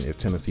division if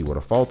Tennessee were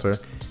to falter,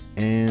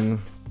 and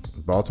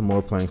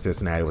Baltimore playing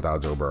Cincinnati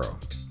without Joe Burrow.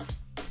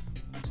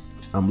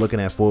 I'm looking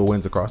at 4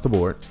 wins across the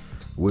board,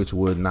 which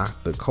would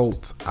knock the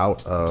Colts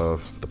out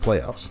of the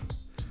playoffs.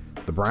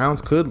 The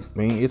Browns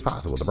it's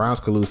possible. The Browns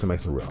could lose to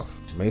Mason Rudolph.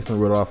 Mason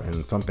Rudolph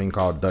and something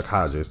called Duck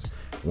Hodges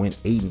went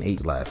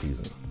 8-8 last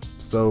season.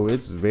 So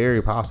it's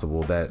very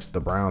possible that the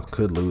Browns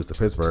could lose to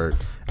Pittsburgh,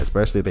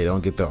 especially if they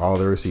don't get all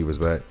their receivers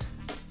back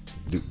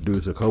due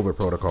to COVID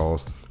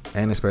protocols,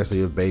 and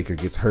especially if Baker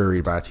gets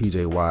hurried by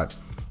TJ Watt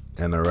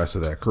and the rest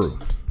of that crew.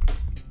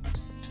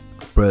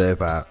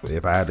 But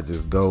if I had to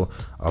just go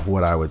off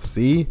what I would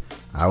see,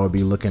 I would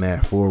be looking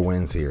at 4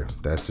 wins here.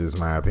 That's just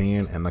my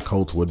opinion. And the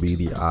Colts would be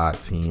the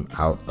odd team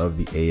out of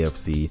the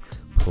AFC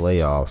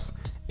playoffs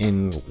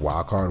in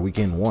wildcard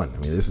weekend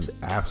 1. This is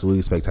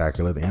absolutely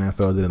spectacular. The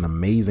NFL did an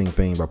amazing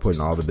thing by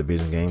putting all the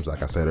division games,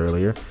 like I said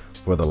earlier,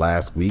 for the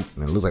last week.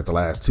 And it looks like the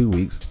last 2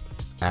 weeks.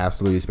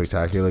 Absolutely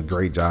spectacular.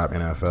 Great job,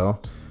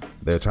 NFL.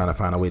 They're trying to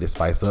find a way to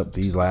spice up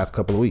these last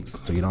couple of weeks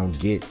so you don't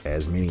get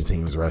as many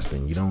teams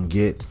resting. You don't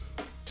get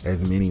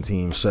as many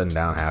teams shutting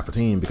down half a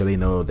team because they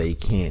know they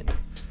can't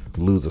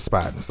lose a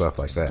spot and stuff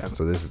like that.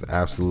 So this is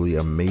absolutely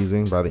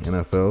amazing by the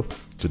NFL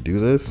to do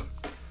this.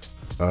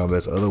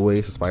 There's other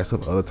ways to spice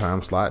up other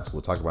time slots.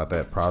 We'll talk about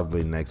that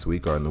probably next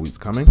week or in the weeks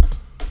coming.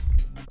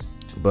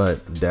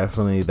 But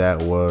definitely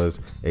that was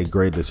a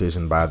great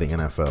decision by the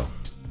NFL.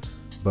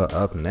 But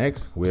up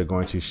next, we're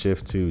going to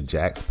shift to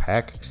Jack's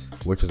Pack,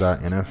 which is our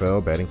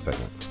NFL betting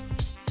segment.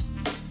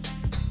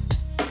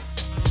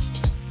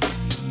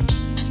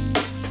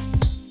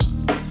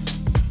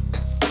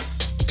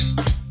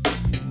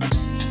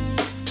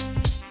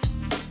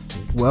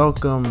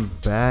 Welcome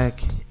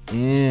back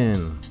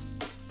in.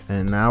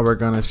 And now we're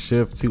going to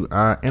shift to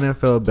our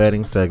NFL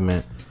betting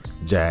segment,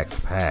 Jack's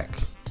Pack.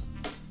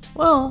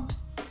 Well,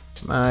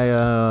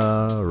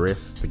 my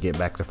risk to get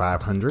back to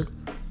 500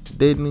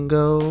 didn't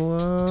go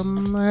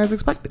as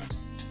expected.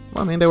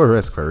 Well, they were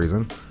risks for a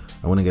reason.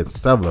 I went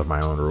against several of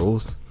my own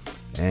rules,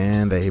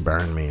 and they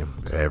burned me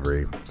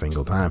every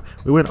single time.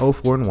 We went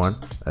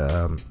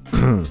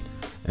 0-4-1,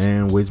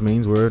 and which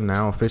means we're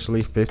now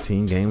officially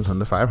 15 games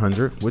under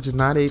 500, which is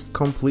not a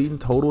complete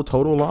and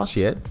total loss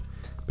yet.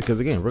 Because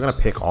again, we're going to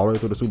pick all the way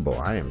through the Super Bowl.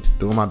 I am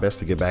doing my best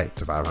to get back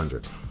to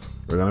 500.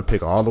 We're going to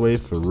pick all the way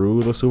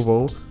through the Super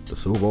Bowl. The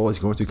Super Bowl is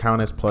going to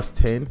count as plus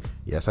 10.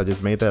 Yes, I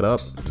just made that up.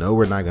 No,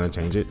 we're not going to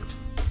change it.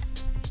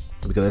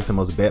 Because that's the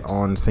most bet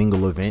on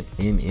single event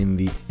in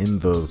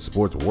the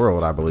sports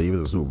world, I believe,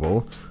 is the Super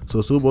Bowl. So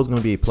the Super Bowl is going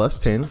to be a plus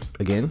 10.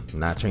 Again,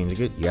 not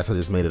changing it. Yes, I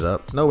just made it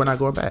up. No, we're not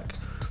going back.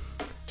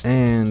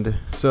 And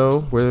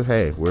so we're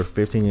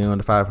 15 games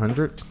under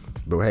 500.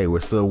 But hey, we're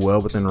still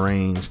well within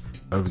range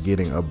of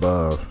getting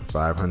above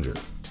 500,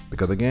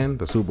 because again,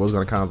 the Super Bowl is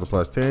going to count as a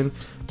plus 10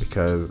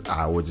 because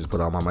I would just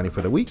put all my money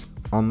for the week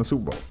on the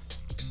Super Bowl.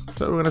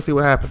 So we're going to see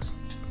what happens.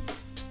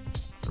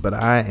 But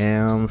I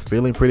am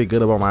feeling pretty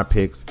good about my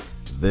picks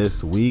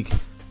this week.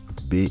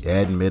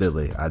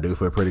 Admittedly, I do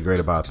feel pretty great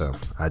about them.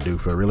 I do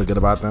feel really good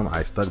about them.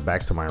 I stuck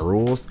back to my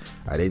rules.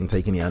 I didn't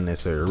take any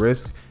unnecessary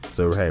risk.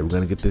 So hey, we're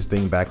going to get this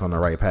thing back on the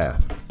right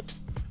path.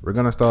 We're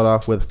going to start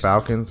off with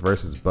Falcons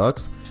versus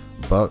Bucks.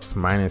 Bucks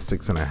minus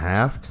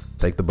 6.5.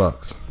 Take the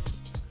Bucks.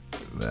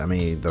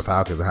 The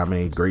Falcons, how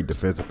many great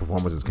defensive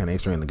performances can they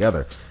string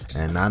together?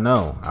 And I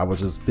know I was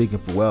just speaking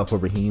for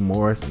Raheem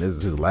Morris, and this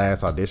is his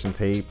last audition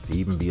tape to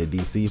even be a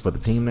DC for the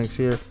team next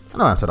year. I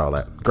know I said all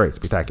that. Great,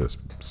 spectacular,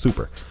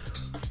 super.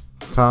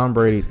 Tom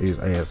Brady is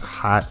as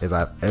hot as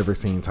I've ever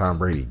seen Tom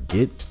Brady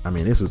get.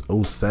 This is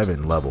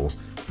 07 level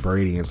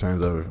Brady in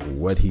terms of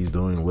what he's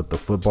doing with the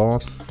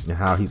football and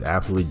how he's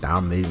absolutely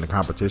dominating the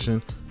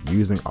competition,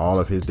 using all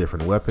of his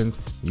different weapons,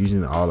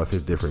 using all of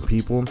his different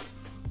people.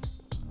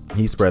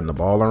 He's spreading the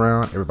ball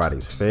around.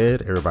 Everybody's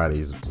fed.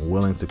 Everybody's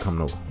willing to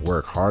come to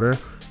work harder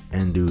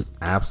and do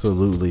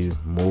absolutely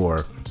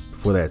more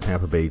for that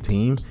Tampa Bay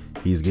team.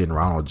 He's getting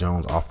Ronald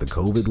Jones off the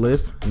COVID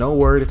list. No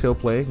word if he'll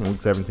play in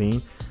week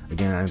 17.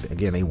 Again,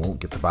 they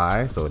won't get the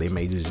bye, so they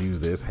may just use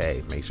this.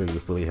 Hey, make sure you're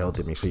fully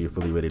healthy. Make sure you're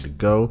fully ready to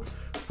go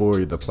for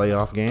the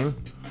playoff game.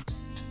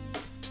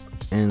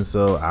 And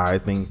so I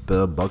think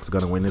the Bucs are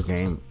going to win this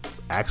game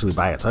actually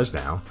by a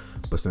touchdown.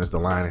 But since the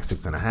line is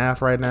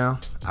 6.5 right now,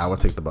 I will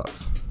take the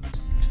Bucks.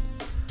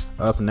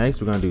 Up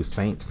next, we're going to do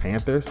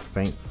Saints-Panthers.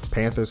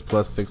 Saints-Panthers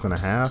plus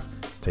 6.5.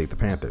 Take the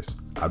Panthers.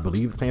 I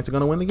believe the Saints are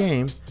going to win the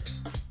game.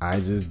 I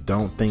just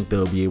don't think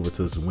they'll be able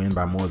to win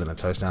by more than a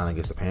touchdown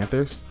against the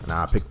Panthers. And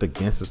I picked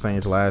against the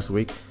Saints last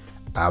week.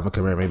 Alvin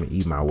Kamara made me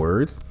eat my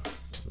words.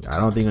 I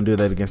don't think I'm going to do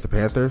that against the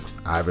Panthers.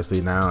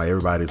 Obviously, now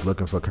everybody's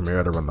looking for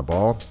Kamara to run the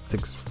ball.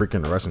 6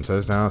 freaking rushing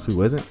touchdowns.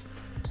 Who isn't?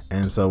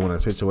 And so when a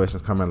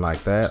situation's coming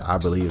like that, I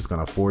believe it's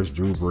going to force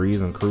Drew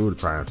Brees and crew to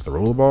try and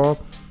throw the ball,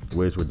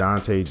 which with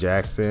Dante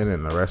Jackson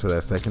and the rest of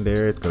that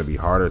secondary, it's going to be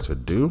harder to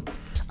do.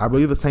 I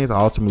believe the Saints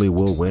ultimately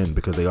will win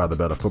because they are the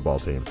better football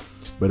team.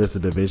 But it's a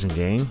division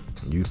game.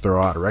 You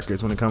throw out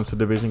records when it comes to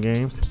division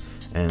games.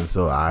 And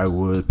so I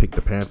would pick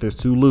the Panthers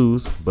to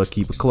lose, but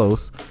keep it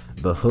close.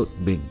 The hook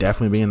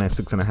definitely being at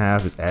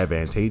 6.5 is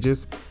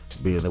advantageous.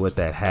 Being with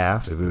that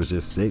half, if it was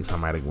just 6, I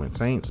might have went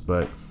Saints.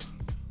 But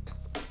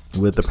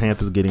with the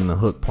Panthers getting the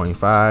hook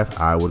 0.5,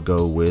 I would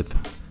go with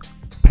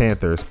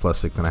Panthers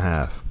plus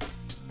 6.5.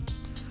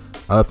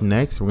 Up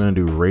next, we're going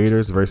to do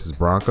Raiders versus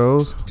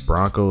Broncos.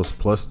 Broncos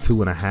plus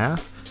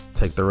 2.5.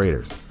 Take the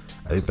Raiders.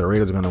 I think the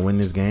Raiders are going to win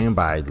this game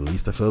by at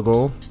least a field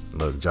goal.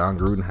 Look, John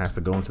Gruden has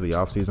to go into the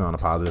offseason on a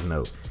positive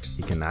note.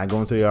 He cannot go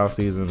into the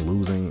offseason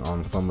losing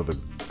on some of the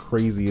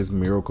craziest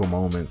miracle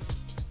moments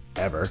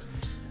ever,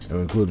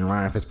 including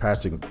Ryan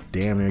Fitzpatrick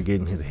damn near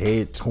getting his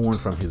head torn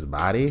from his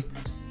body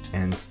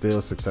and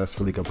still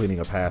successfully completing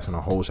a pass and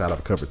a whole shot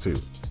of cover 2.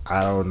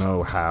 I don't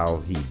know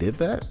how he did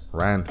that.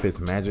 Ryan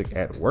Fitzmagic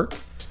at work.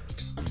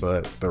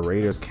 But the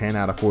Raiders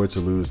cannot afford to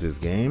lose this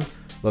game.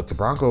 Look, the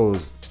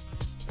Broncos,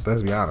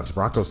 let's be honest, the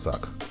Broncos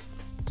suck.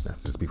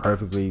 Let's just be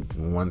perfectly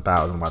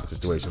 1,000 about the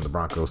situation. The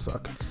Broncos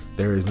suck.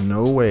 There is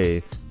no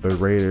way the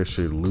Raiders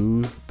should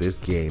lose this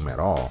game at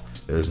all.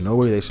 There's no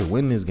way they should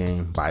win this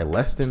game by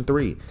less than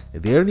 3.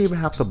 They don't even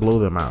have to blow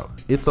them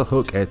out. It's a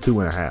hook at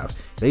 2.5.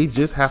 They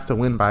just have to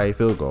win by a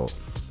field goal.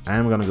 I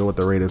am going to go with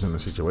the Raiders in the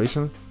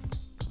situation.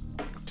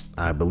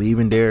 I believe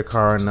in Derek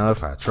Carr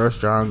enough. I trust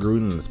John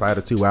Gruden in spite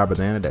of 2 wild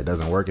banana that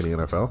doesn't work in the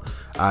NFL.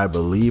 I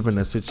believe in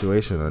the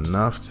situation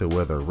enough to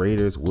where the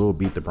Raiders will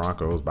beat the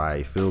Broncos by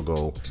a field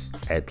goal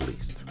at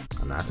least.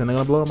 I'm not saying they're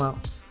going to blow them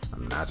out.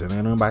 I'm not saying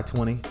they're going to win by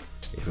 20.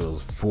 If it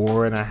was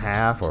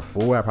 4.5 or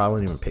 4, I probably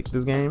wouldn't even pick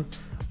this game.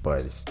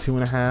 But it's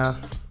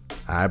 2.5.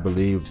 I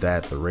believe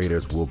that the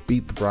Raiders will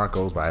beat the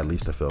Broncos by at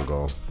least a field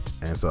goal.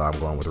 And so I'm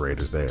going with the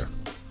Raiders there.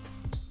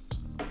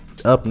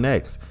 Up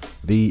next,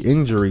 the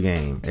injury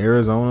game,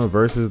 Arizona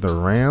versus the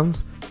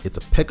Rams. It's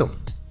a pick'em.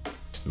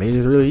 Made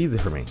it really easy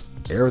for me.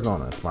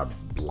 Arizona, it's my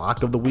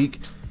block of the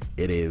week.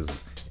 It is,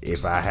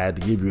 if I had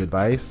to give you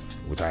advice,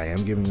 which I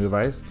am giving you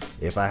advice,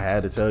 if I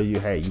had to tell you,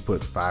 hey, you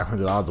put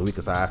 $500 a week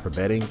aside for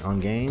betting on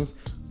games,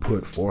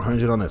 put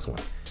 $400 on this one.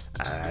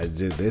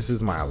 This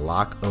is my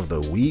lock of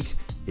the week.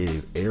 It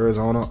is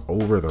Arizona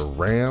over the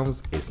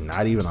Rams. It's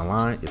not even a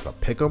line. It's a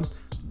pick'em.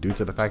 Due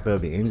to the fact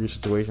that the injury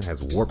situation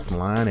has warped the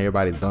line,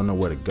 everybody don't know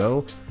where to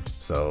go.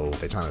 So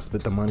they're trying to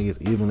split the money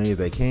as evenly as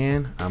they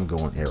can. I'm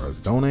going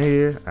Arizona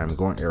here. I'm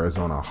going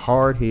Arizona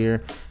hard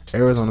here.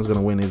 Arizona's going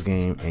to win this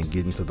game and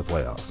get into the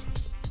playoffs.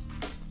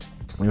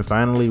 And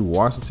finally,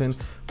 Washington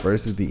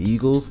versus the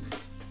Eagles.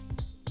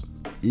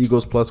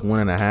 Eagles plus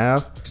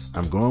 1.5.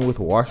 I'm going with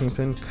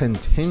Washington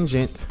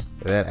contingent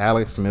that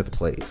Alex Smith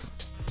plays.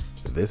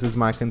 This is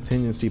my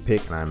contingency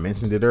pick, and I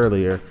mentioned it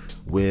earlier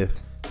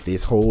with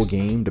this whole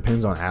game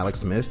depends on Alex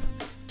Smith.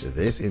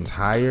 This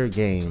entire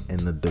game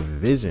in the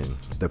division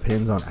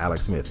depends on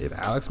Alex Smith. If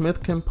Alex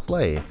Smith can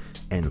play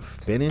and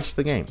finish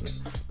the game,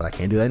 but I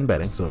can't do that in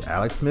betting. So if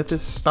Alex Smith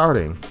is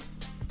starting,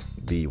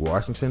 the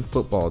Washington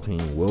football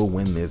team will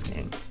win this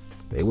game.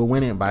 They will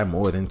win it by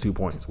more than 2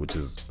 points, which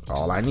is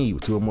all I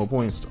need. 2 or more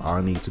points, all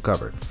I need to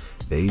cover.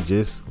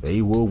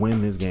 They will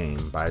win this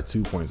game by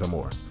 2 points or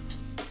more.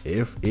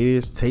 If it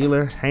is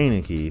Taylor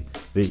Heineke,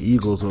 the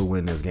Eagles will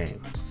win this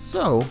game.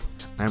 So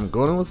I'm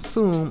going to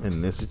assume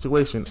in this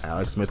situation,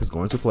 Alex Smith is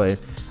going to play.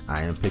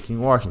 I am picking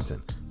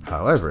Washington.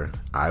 However,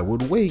 I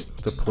would wait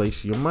to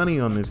place your money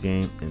on this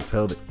game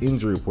until the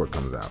injury report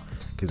comes out.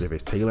 Because if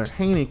it's Taylor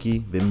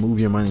Heineke, then move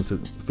your money to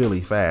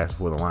Philly fast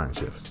before the line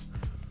shifts.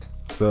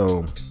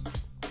 So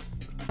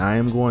I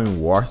am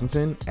going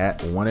Washington at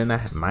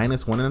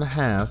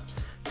 -1.5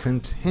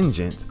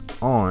 contingent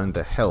on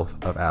the health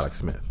of Alex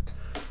Smith.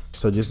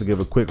 So just to give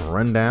a quick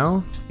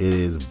rundown, it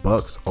is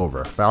Bucks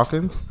over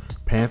Falcons,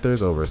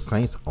 Panthers over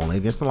Saints only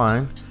against the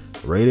line,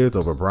 Raiders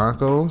over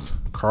Broncos,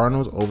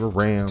 Cardinals over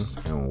Rams,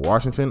 and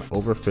Washington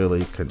over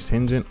Philly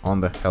contingent on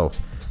the health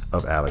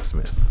of Alex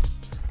Smith.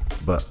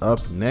 But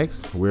up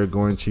next, we're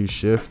going to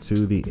shift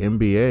to the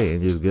NBA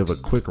and just give a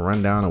quick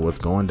rundown of what's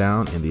going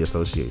down in the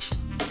association.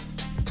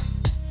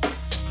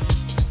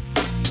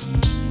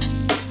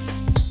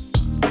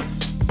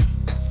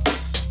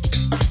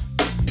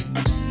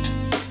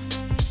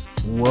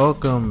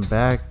 Welcome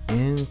back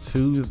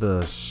into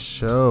the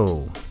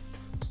show.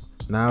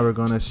 Now we're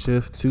going to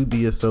shift to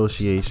the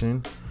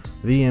association,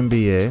 the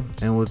NBA,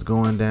 and what's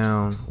going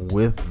down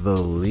with the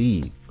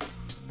league.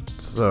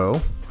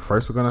 So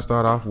First, we're going to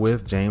start off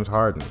with James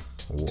Harden.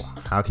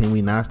 How can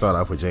we not start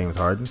off with James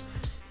Harden?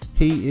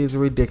 He is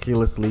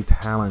ridiculously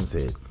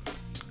talented,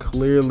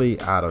 clearly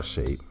out of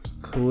shape.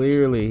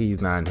 Clearly,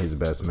 he's not in his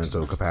best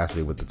mental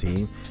capacity with the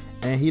team.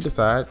 And he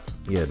decides,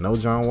 no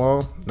John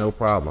Wall, no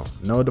problem.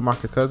 No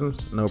DeMarcus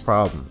Cousins, no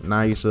problem.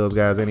 Not used to those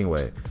guys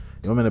anyway.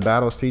 You want me to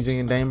battle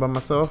CJ and Dame by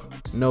myself?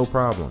 No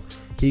problem.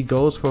 He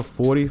goes for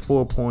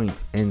 44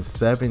 points and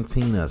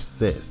 17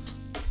 assists.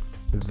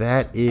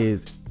 That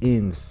is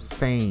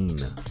insane,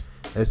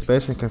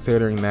 especially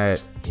considering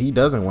that he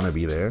doesn't want to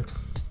be there.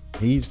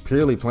 He's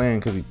purely playing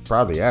because he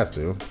probably has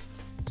to.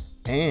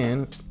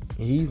 And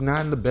he's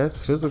not in the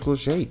best physical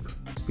shape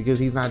because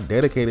he's not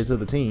dedicated to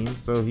the team.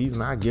 So he's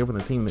not giving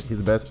the team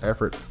his best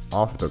effort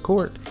off the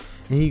court.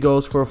 And he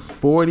goes for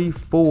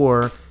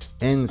 44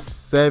 and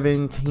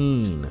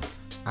 17.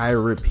 I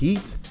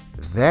repeat,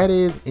 that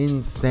is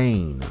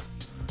insane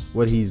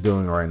what he's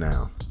doing right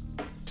now.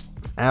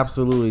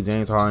 Absolutely,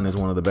 James Harden is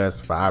one of the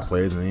best 5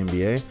 players in the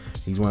NBA.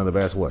 He's one of the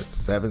best,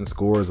 7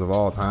 scorers of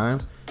all time.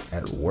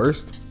 At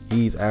worst,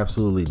 he's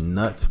absolutely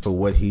nuts for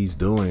what he's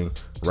doing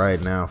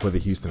right now for the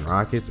Houston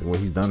Rockets and what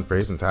he's done for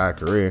his entire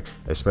career,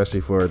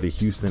 especially for the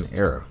Houston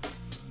era.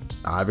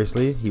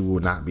 Obviously, he will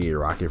not be a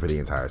Rocket for the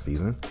entire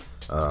season.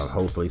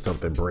 Hopefully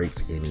something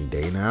breaks any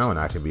day now, and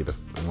I can be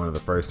one of the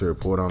first to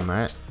report on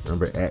that.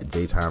 Remember, at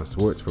JTime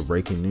Sports for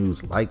breaking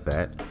news like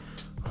that.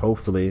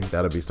 Hopefully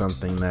that'll be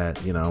something that,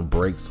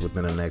 breaks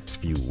within the next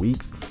few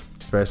weeks,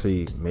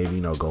 especially maybe,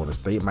 Golden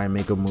State might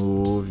make a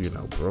move,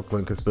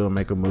 Brooklyn could still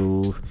make a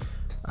move.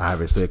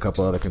 Obviously a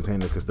couple other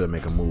contenders could still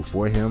make a move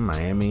for him.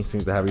 Miami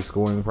seems to have a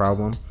scoring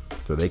problem,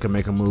 so they can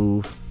make a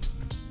move.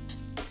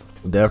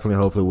 Definitely,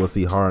 hopefully we'll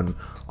see Harden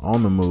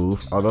on the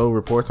move, although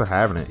reports are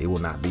having it will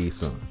not be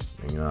soon.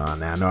 Now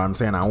I know I'm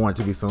saying I want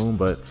it to be soon,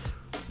 but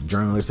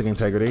journalistic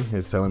integrity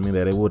is telling me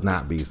that it would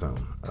not be soon.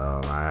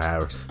 I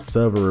have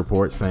several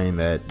reports saying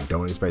that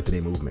don't expect any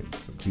movement.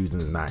 Houston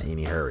is not in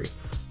any hurry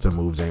to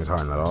move James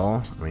Harden at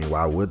all. I mean,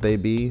 why would they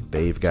be?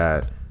 They've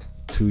got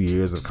 2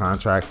 years of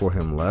contract for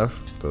him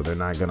left, so they're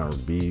not gonna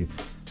be,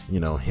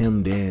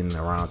 hemmed in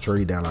around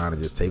trade deadline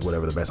and just take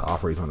whatever the best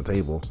offer is on the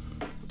table.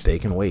 They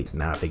can wait.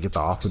 Now, if they get the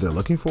offer they're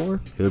looking for,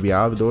 he'll be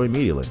out of the door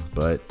immediately.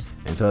 But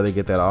until they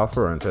get that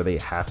offer, or until they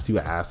have to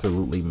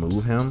absolutely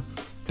move him,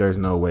 there's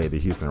no way the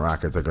Houston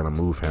Rockets are going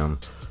to move him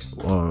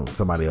on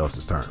somebody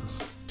else's terms.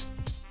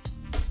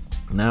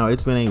 Now,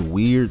 it's been a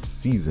weird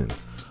season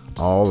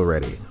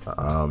already.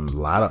 A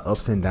lot of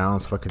ups and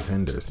downs for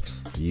contenders.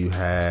 You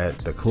had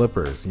the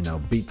Clippers,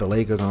 beat the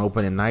Lakers on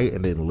opening night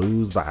and then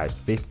lose by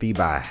 50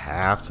 by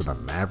half to the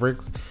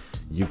Mavericks.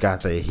 You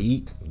got the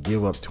Heat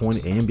give up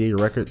NBA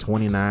record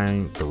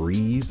 29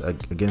 threes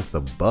against the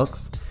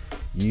Bucks.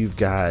 You've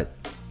got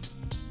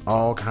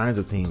all kinds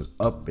of teams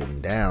up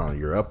and down.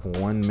 You're up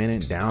 1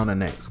 minute, down the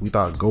next. We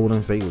thought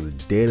Golden State was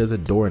dead as a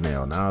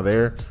doornail. Now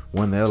they're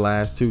won their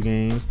last 2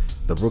 games.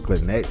 The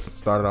Brooklyn Nets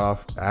started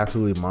off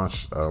absolutely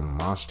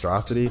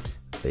monstrosity.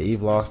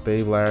 They've lost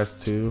their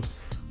last 2.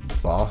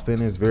 Boston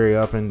is very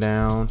up and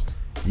down.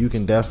 You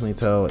can definitely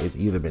tell it's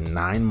either been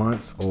 9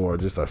 months or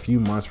just a few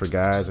months for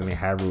guys, and they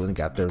haven't really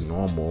got their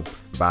normal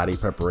body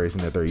preparation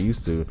that they're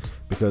used to,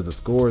 because the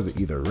scores are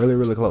either really,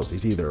 really close.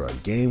 It's either a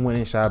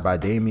game-winning shot by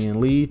Damian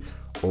Lee,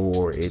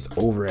 or it's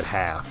over at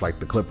half like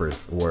the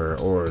Clippers were,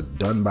 or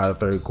done by the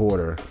third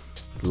quarter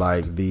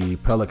like the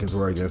Pelicans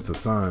were against the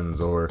Suns,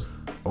 or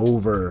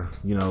over,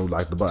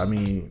 like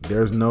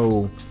there's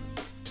no,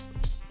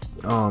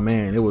 oh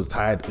man, it was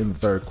tied in the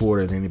third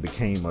quarter and then it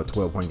became a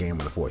 12-point game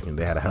in the fourth, and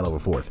they had a hell of a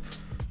fourth.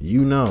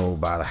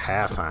 By the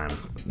halftime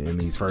in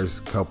these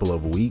first couple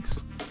of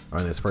weeks, or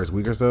in this first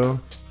week or so,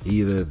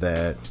 either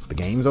that the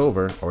game's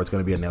over or it's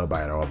going to be a nail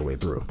biter all the way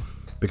through.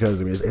 Because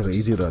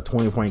it's either a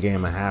 20-point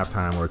game at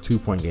halftime or a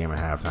 2-point game at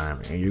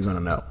halftime, and you're going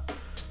to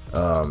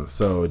know.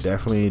 So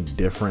definitely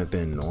different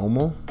than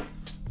normal.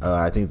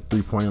 I think the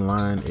 3-point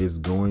line is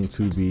going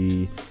to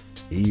be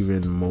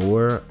even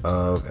more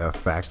of a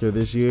factor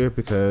this year,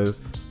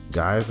 because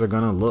guys are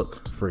going to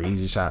look for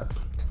easy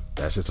shots.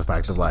 That's just a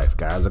fact of life.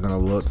 Guys are going to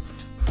look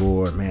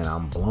for,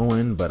 I'm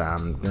blowing, but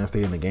I'm going to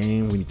stay in the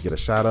game. We need to get a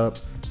shot up.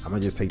 I'm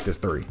going to just take this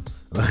 3.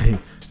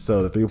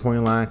 So the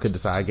 3-point line could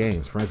decide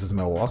games. For instance,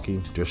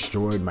 Milwaukee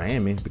destroyed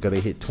Miami because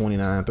they hit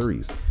 29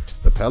 threes.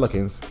 The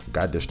Pelicans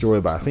got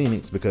destroyed by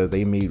Phoenix because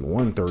they made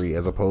 1 3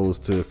 as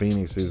opposed to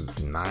Phoenix's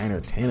 9 or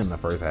 10 in the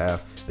first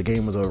half. The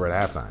game was over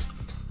at halftime.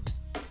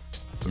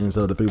 And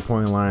so the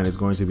 3-point line is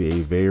going to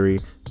be a very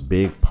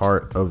big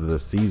part of the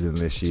season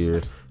this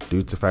year,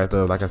 due to the fact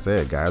that, like I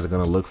said, guys are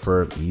going to look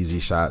for easy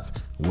shots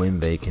when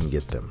they can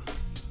get them.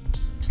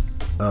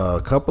 A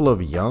couple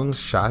of young,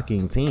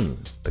 shocking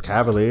teams. The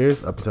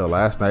Cavaliers, up until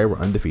last night, were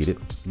undefeated.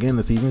 Again,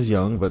 the season's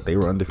young, but they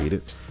were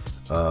undefeated.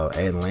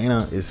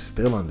 Atlanta is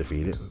still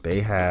undefeated. They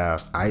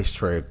have Ice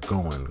Trae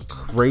going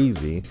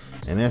crazy,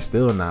 and they're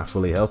still not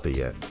fully healthy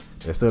yet.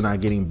 They're still not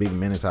getting big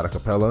minutes out of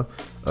Capella.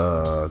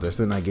 They're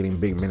still not getting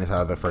big minutes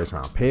out of their first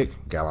round pick.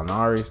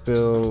 Gallinari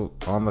still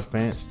on the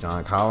fence.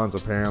 John Collins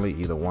apparently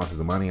either wants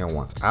his money or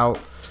wants out.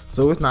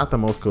 So it's not the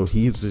most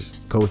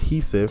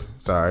cohesive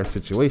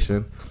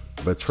situation.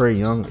 But Trae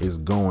Young is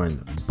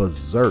going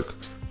berserk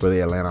for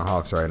the Atlanta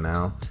Hawks right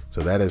now.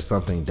 So that is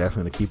something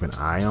definitely to keep an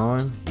eye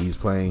on. He's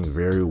playing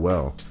very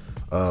well.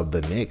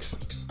 The Knicks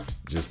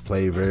just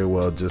played very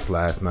well just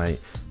last night.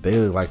 They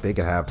look like they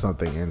could have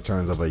something in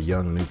terms of a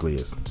young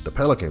nucleus. The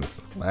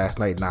Pelicans, last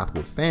night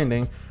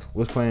notwithstanding,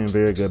 was playing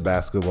very good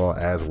basketball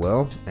as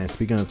well. And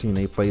speaking of the team,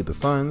 they played the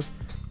Suns.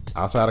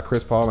 Outside of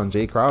Chris Paul and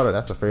Jay Crowder,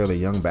 that's a fairly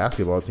young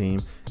basketball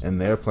team,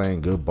 and they're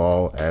playing good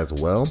ball as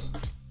well.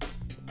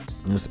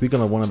 And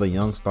speaking of one of the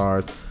young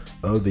stars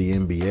of the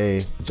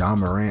NBA, John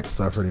Morant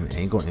suffered an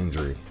ankle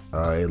injury.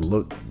 It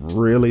looked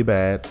really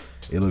bad.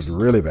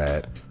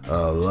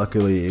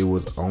 Luckily, it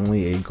was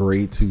only a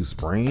grade 2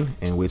 sprain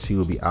in which he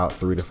will be out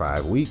 3 to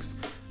 5 weeks.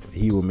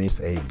 He will miss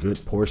a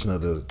good portion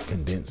of the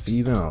condensed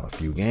season, a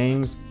few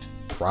games.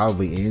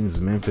 Probably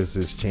ends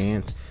Memphis's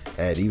chance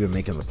at even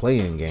making the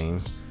play-in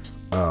games.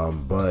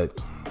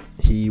 But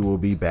he will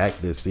be back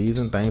this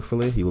season,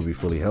 thankfully. He will be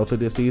fully healthy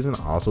this season,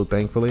 also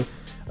thankfully,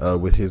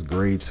 with his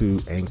grade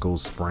 2 ankle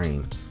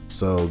sprain.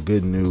 So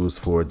good news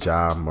for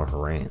Ja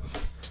Morant.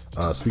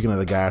 Speaking of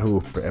the guy who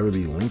will forever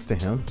be linked to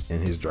him in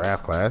his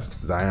draft class,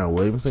 Zion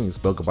Williamson. You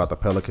spoke about the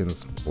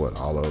Pelicans,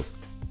 all of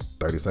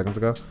 30 seconds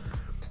ago.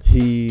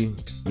 He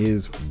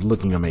is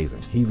looking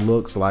amazing. He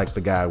looks like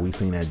the guy we've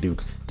seen at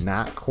Duke.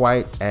 Not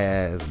quite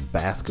as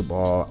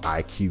basketball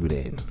IQ'd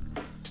in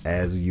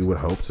as you would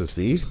hope to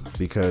see,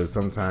 because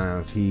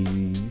sometimes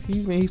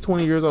he's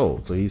 20 years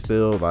old, so he's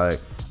still like,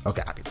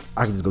 okay,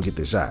 I can just go get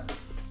this shot.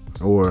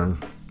 Or,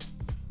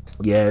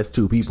 yeah, it's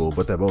two people,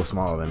 but they're both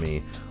smaller than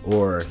me.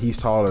 Or he's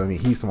taller than me,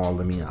 he's smaller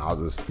than me, and I'll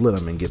just split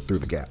them and get through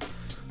the gap.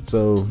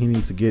 So he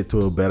needs to get to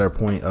a better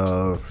point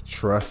of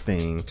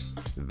trusting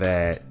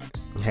that,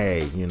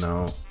 hey,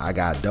 I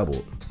got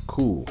doubled.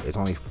 Cool. It's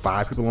only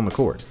 5 people on the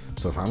court.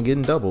 So if I'm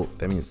getting doubled,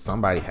 that means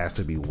somebody has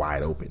to be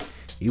wide open.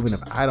 Even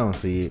if I don't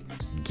see it,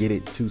 get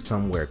it to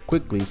somewhere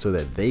quickly so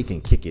that they can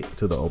kick it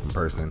to the open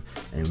person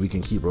and we can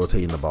keep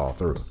rotating the ball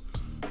through.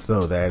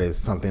 So that is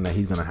something that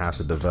he's going to have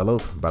to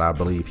develop, but I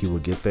believe he will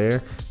get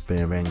there.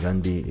 Stan Van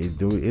Gundy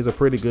is a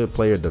pretty good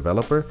player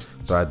developer,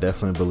 so I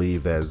definitely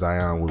believe that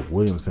Zion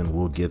Williamson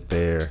will get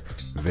there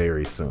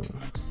very soon.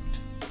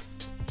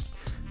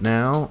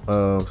 Now,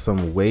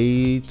 some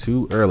way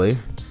too early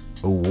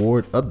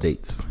award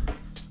updates.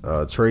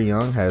 Trae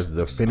Young has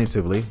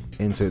definitively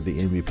entered the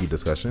MVP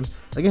discussion.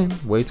 Again,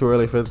 way too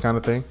early for this kind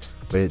of thing,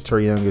 but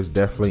Trae Young is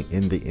definitely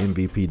in the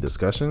MVP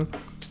discussion.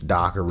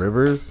 Doc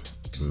Rivers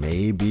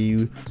may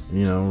be,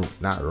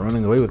 not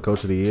running away with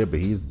Coach of the Year, but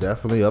he's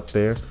definitely up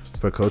there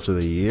for Coach of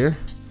the Year.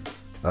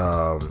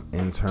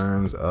 In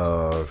terms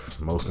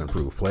of most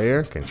improved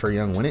player, can Trae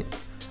Young win it?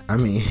 I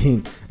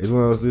mean, it's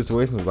one of those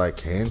situations like,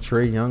 can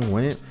Trae Young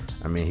win it?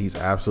 I mean, he's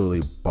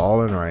absolutely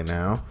balling right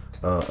now.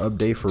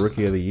 Update for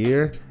Rookie of the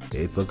Year,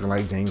 it's looking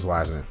like James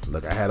Wiseman.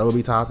 Look, I had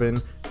Obi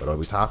Toppin, but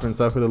Obi Toppin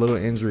suffered a little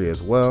injury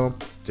as well.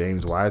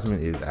 James Wiseman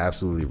is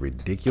absolutely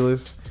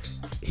ridiculous.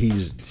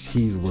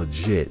 He's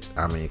legit.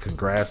 I mean,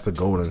 congrats to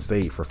Golden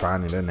State for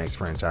finding their next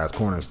franchise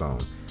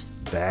cornerstone.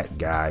 That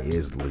guy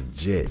is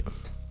legit.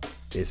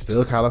 It's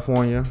still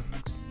California.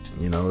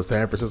 It's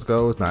San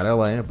Francisco. It's not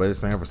LA, but it's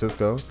San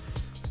Francisco.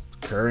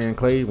 Curry and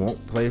Clay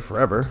won't play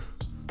forever.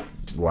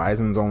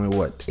 Wiseman's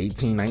only,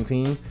 18,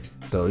 19?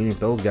 So even if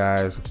those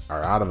guys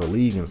are out of the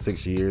league in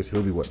 6 years,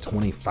 he'll be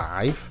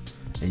 25,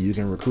 and you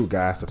can recruit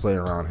guys to play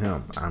around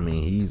him. I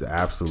mean, he's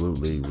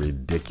absolutely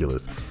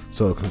ridiculous.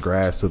 So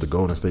congrats to the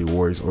Golden State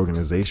Warriors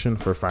organization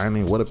for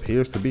finding what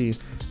appears to be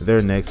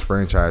their next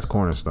franchise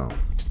cornerstone.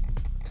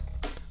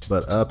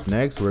 But up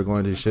next, we're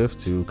going to shift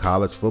to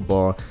college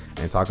football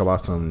and talk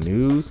about some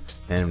news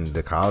and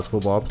the college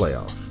football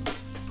playoff.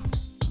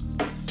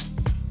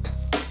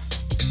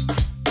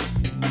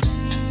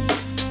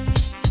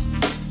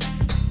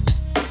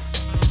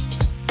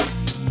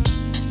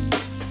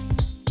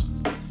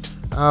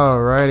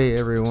 Alrighty,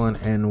 everyone,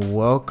 and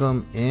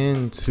welcome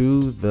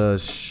into the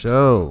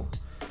show.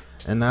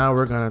 And now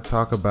we're going to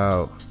talk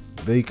about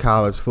the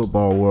college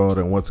football world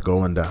and what's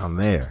going down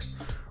there.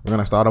 We're going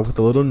to start off with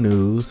a little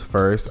news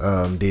first.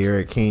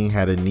 Derek King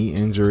had a knee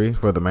injury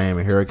for the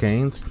Miami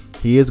Hurricanes.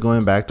 He is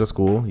going back to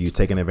school. You're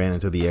taking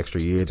advantage of the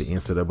extra year the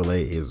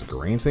NCAA is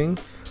granting.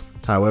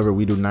 However,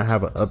 we do not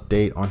have an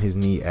update on his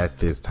knee at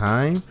this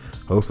time.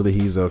 Hopefully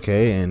he's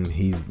okay and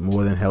he's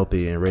more than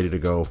healthy and ready to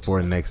go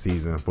for next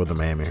season for the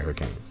Miami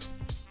Hurricanes.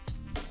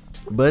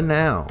 But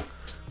now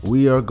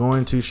we are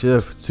going to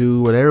shift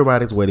to what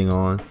everybody's waiting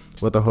on,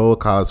 what the whole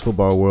college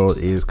football world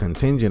is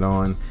contingent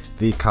on,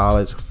 the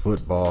college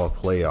football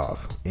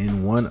playoff,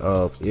 in one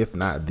of, if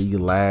not the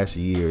last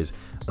years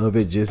of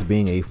it just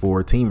being a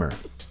 4-teamer.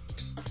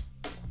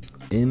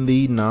 In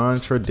the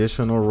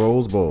non-traditional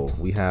Rose Bowl,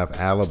 we have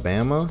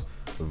Alabama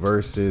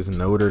versus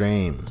Notre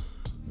Dame.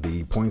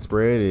 The point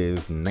spread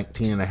is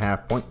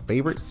 19.5 point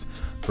favorites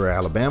for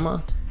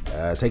Alabama.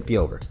 Take the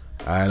over.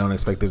 I don't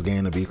expect this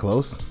game to be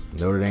close.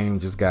 Notre Dame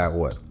just got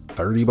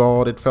 30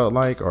 balled, it felt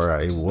like, or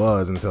it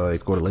was until they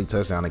scored a late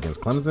touchdown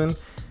against Clemson.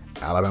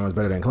 Alabama's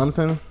better than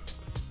Clemson.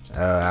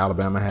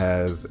 Alabama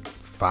has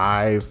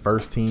 5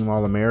 first-team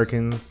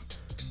All-Americans.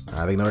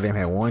 I think Notre Dame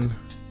had 1.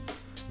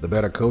 The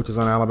better coaches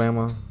on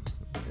Alabama.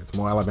 It's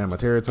more Alabama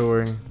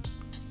territory.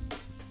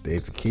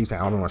 It keeps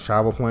Alabama's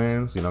travel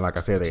plans. Like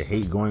I said, they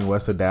hate going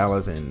west of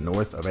Dallas and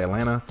north of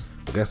Atlanta.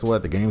 But guess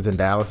what? The game's in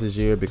Dallas this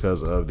year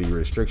because of the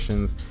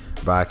restrictions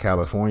by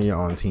California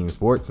on team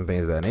sports and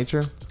things of that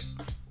nature.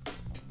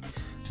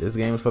 This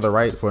game is for the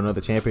right for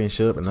another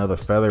championship, another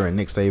feather in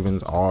Nick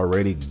Saban's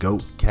already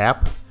GOAT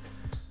cap.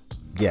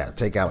 Yeah,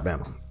 take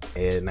Alabama.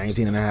 At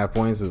 19.5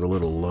 points is a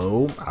little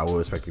low. I would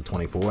expect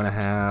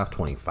 24.5,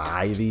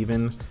 25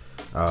 even.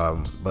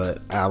 But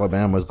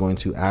Alabama is going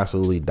to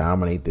absolutely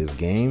dominate this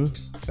game.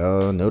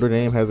 Notre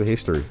Dame has a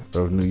history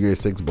of New Year's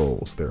Six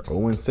bowls. They're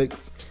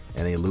 0-6,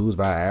 and they lose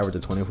by an average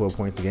of 24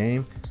 points a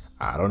game.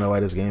 I don't know why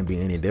this game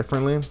be any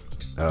differently.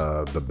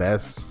 The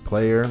best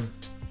player,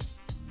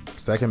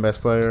 second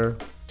best player,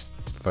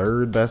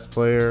 third best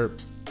player,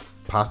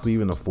 possibly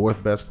even the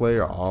fourth best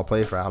player all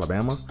play for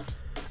Alabama.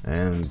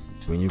 And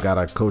when you got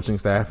a coaching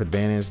staff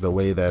advantage the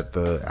way that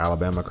the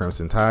Alabama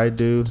Crimson Tide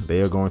do,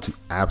 they are going to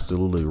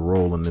absolutely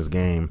roll in this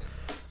game.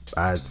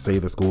 I'd say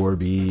the score would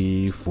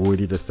be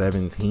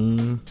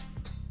 40-17,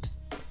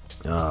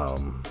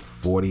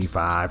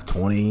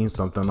 45-20,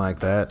 something like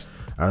that.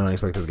 I don't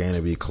expect this game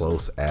to be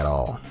close at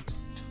all.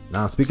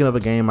 Now, speaking of a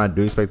game I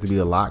do expect to be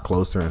a lot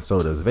closer, and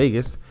so does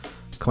Vegas,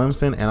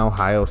 Clemson and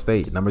Ohio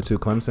State. Number 2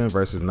 Clemson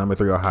versus number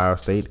 3 Ohio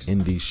State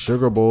in the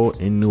Sugar Bowl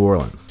in New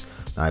Orleans.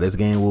 Now, this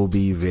game will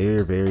be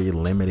very, very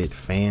limited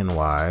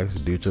fan-wise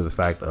due to the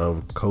fact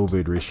of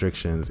COVID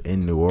restrictions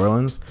in New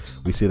Orleans.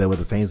 We see that with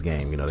the Saints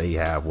game. They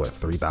have,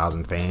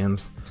 3,000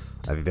 fans.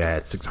 I think they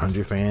had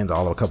 600 fans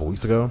all of a couple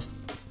weeks ago.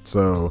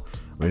 So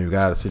when you've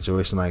got a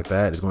situation like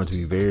that, it's going to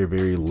be very,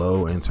 very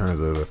low in terms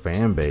of the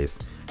fan base.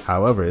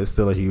 However, it's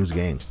still a huge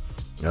game.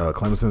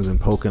 Clemson's been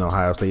poking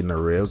Ohio State in the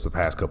ribs the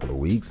past couple of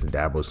weeks. And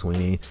Dabo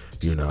Swinney,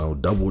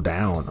 doubled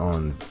down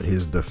on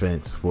his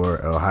defense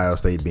for Ohio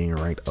State being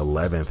ranked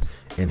 11th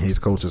in his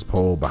coaches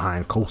poll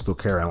behind Coastal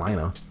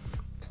Carolina.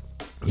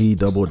 He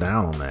doubled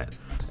down on that.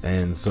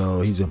 And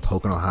so he's been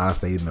poking Ohio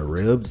State in the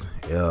ribs.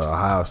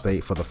 Ohio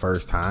State, for the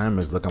first time,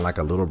 is looking like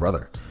a little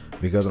brother.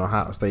 Because when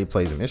Ohio State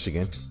plays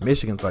Michigan,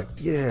 Michigan's like,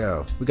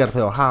 yeah, we got to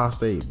play Ohio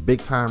State,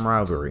 big time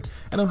rivalry.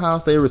 And Ohio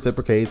State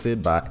reciprocates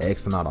it by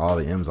Xing out all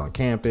the M's on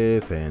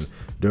campus. And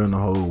during the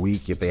whole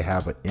week, if they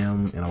have an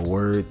M in a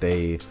word,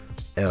 they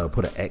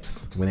put an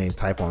X when they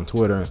type on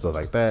Twitter and stuff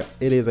like that.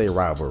 It is a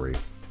rivalry,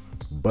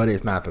 but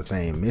it's not the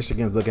same.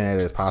 Michigan's looking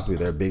at it as possibly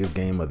their biggest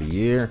game of the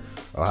year.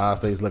 Ohio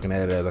State's looking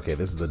at it as, okay,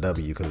 this is a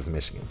W because it's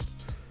Michigan.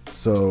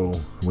 So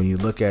when you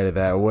look at it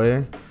that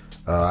way,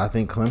 I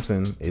think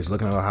Clemson is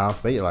looking at Ohio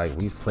State like,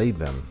 we've played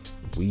them.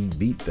 We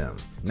beat them.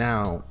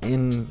 Now,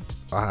 in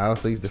Ohio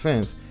State's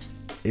defense,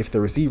 if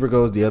the receiver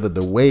goes the other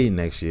way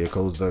next year,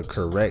 goes the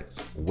correct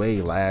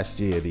way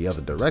last year, the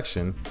other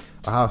direction,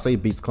 Ohio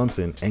State beats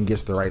Clemson and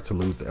gets the right to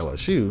lose to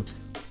LSU.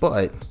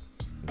 But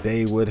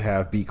they would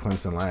have beat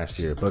Clemson last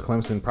year. But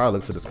Clemson probably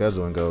looks at the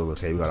schedule and goes,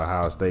 okay, we got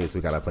Ohio State, so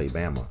we got to play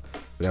Bama.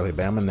 We got to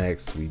play Bama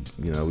next. We've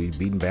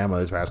beaten Bama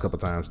this past couple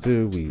times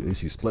too. At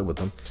least you split with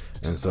them.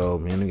 And so,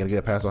 we got to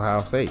get past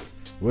Ohio State,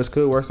 which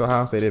could work to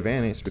Ohio State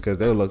advantage because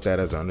they're looked at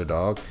as an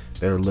underdog.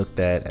 They're looked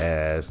at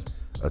as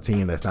a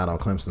team that's not on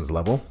Clemson's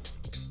level.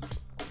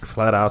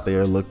 Flat out,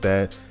 they're looked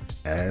at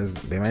as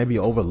they might be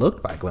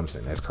overlooked by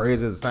Clemson. As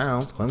crazy as it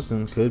sounds,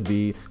 Clemson could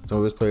be, some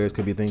of his players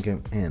could be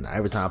thinking, man,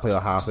 every time I play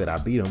Ohio State, I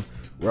beat them.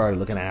 We're already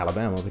looking at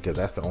Alabama because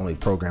that's the only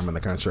program in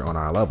the country on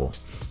our level.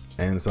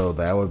 And so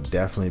that would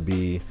definitely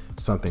be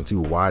something to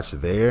watch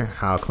there,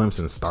 how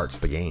Clemson starts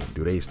the game.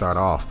 Do they start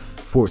off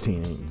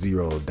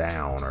 14-0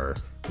 down or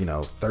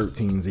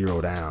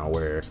 13-0 down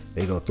where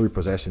they go 3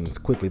 possessions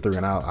quickly, 3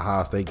 and out.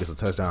 Ohio State gets a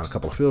touchdown, a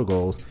couple of field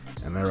goals,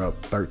 and they're up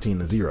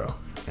 13-0.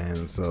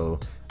 And so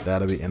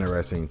that'll be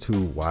interesting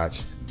to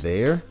watch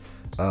there.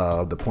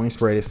 The point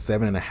spread is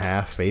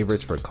 7.5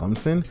 favorites for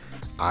Clemson.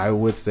 I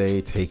would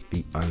say take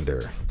the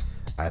under.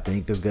 I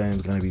think this game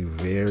is going to be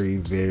very,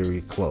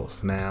 very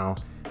close. Now,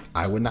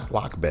 I would not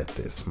lock bet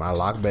this. My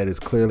lock bet is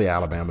clearly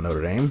Alabama,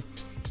 Notre Dame.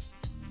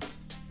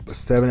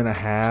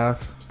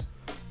 7.5,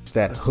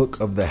 that hook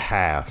of the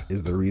half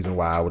is the reason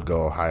why I would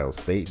go Ohio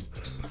State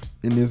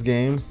in this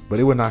game. But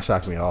it would not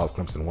shock me at all if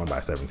Clemson won by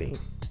 17.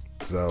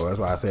 So that's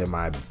why I said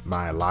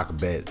my lock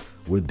bet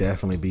would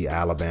definitely be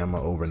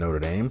Alabama over Notre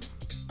Dame.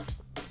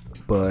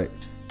 But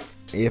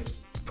if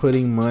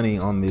putting money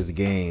on this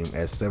game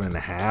at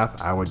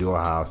 7.5, I would do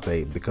Ohio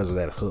State because of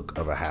that hook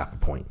of a half a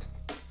point.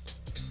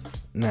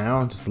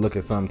 Now, just look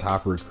at some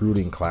top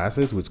recruiting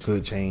classes, which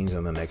could change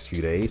in the next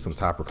few days. Some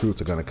top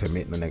recruits are going to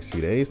commit in the next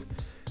few days.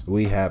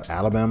 We have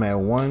Alabama at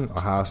 1,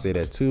 Ohio State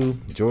at 2,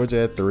 Georgia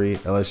at 3,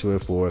 LSU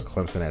at 4,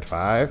 Clemson at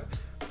 5.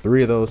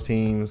 3 of those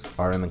teams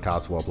are in the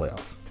College Football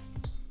Playoff.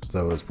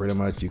 So it's pretty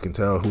much, you can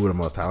tell who are the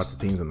most talented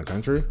teams in the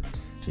country.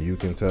 You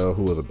can tell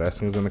who are the best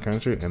teams in the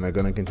country, and they're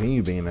going to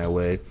continue being that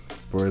way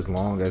for as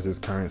long as this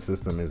current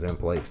system is in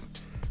place.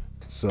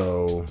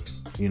 So,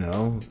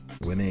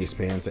 when they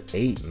expand to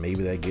 8,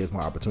 maybe that gives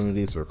more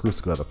opportunities for recruits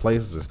to go other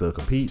places and still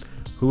compete.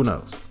 Who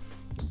knows?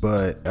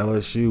 But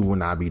LSU will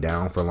not be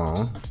down for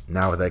long.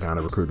 Now with that kind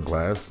of recruiting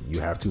class, you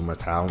have too much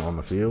talent on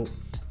the field,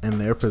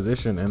 and their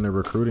position in the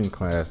recruiting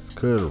class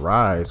could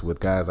rise with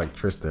guys like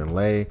Tristan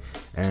Lay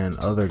and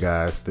other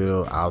guys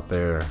still out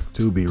there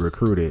to be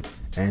recruited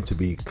and to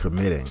be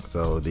committing.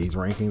 So these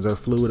rankings are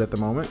fluid at the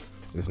moment.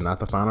 It's not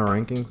the final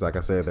rankings. Like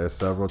I said, there's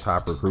several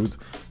top recruits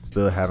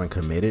still haven't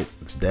committed,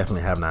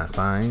 definitely have not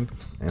signed,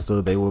 and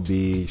so they will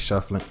be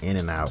shuffling in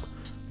and out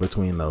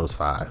between those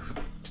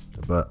 5.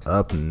 But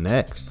up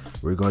next,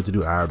 we're going to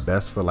do our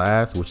best for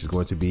last, which is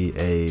going to be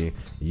a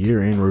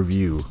year-end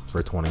review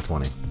for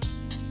 2020.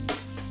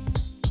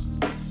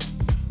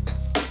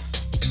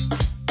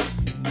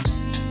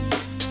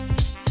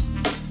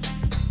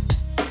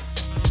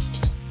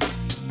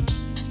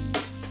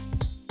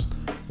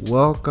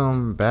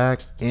 Welcome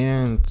back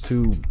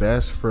into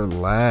Best for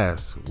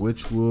Last,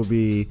 which will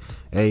be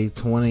a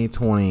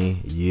 2020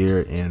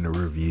 year-end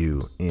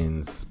review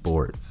in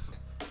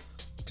sports.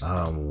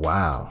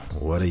 Wow,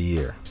 what a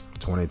year.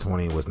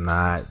 2020 was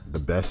not the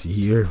best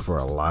year for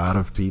a lot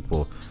of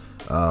people.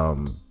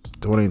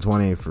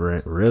 2020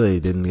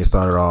 really didn't get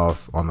started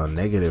off on a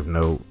negative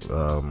note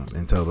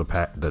until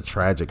the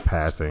tragic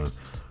passing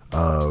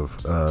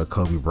of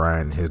Kobe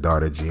Bryant and his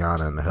daughter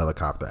Gianna in the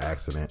helicopter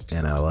accident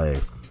in LA.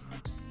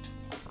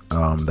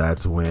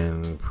 That's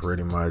when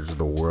pretty much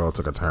the world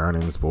took a turn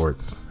in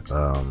sports.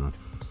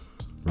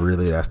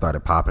 Really, that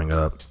started popping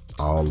up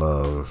all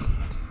of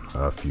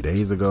a few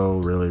days ago,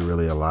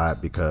 really a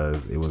lot,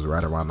 because it was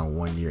right around the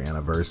 1-year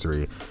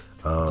anniversary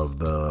of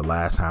the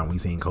last time we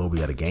seen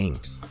Kobe at a game.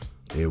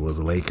 It was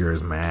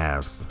Lakers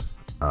Mavs,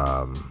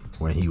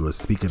 when he was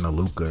speaking to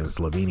Luka in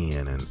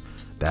Slovenian and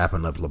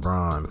dapping up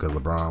LeBron because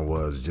LeBron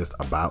was just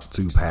about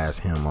to pass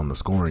him on the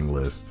scoring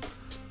list.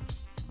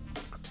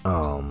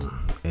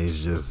 It's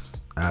just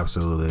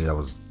absolutely, that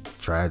was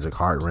tragic,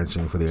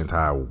 heart-wrenching for the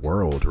entire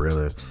world,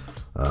 really.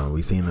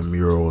 We've seen the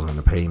murals and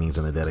the paintings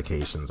and the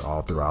dedications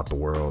all throughout the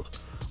world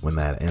when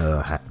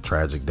that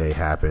tragic day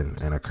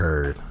happened and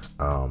occurred.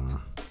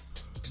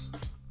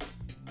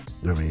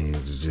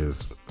 It's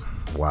just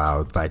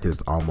wow. The fact that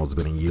it's almost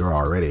been a year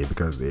already,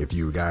 because if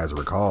you guys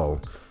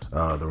recall,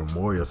 the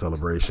memorial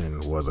celebration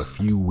was a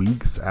few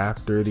weeks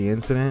after the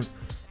incident,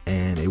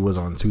 and it was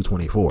on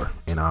 2/24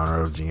 in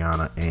honor of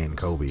Gianna and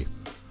Kobe.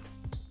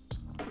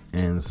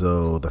 And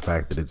so the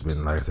fact that it's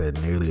been, like I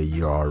said, nearly a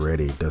year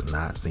already does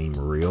not seem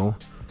real.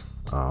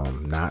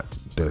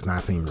 Does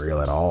not seem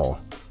real at all.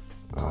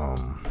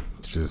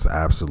 Just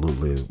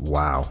absolutely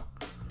wow.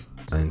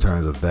 In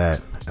terms of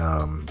that,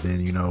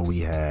 then we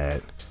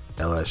had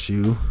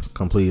LSU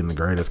completing the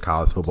greatest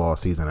college football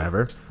season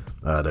ever.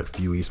 The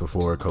few weeks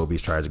before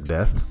Kobe's tragic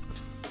death,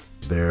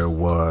 there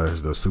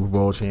was the Super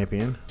Bowl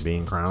champion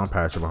being crowned.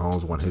 Patrick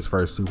Mahomes won his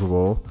first Super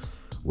Bowl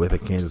with the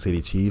Kansas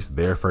City Chiefs,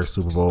 their first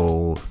Super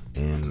Bowl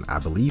in, I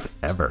believe,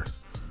 ever.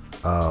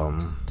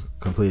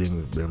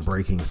 Completing and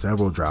breaking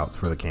several droughts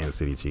for the Kansas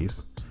City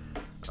Chiefs.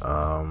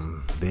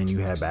 Then you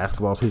had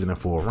basketball season in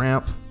full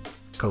ramp.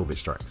 COVID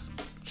strikes,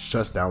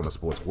 shuts down the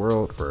sports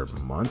world for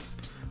months.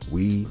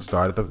 We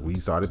started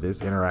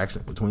this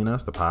interaction between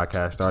us. The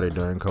podcast started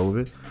during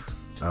COVID,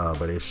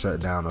 but it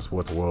shut down the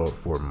sports world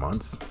for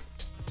months.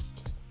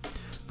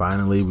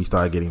 Finally, we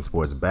started getting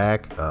sports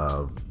back.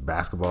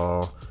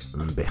 Basketball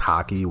and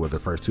hockey were the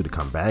first two to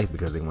come back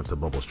because they went to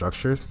bubble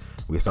structures.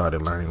 We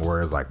started learning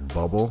words like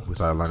bubble. We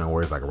started learning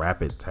words like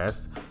rapid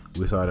test.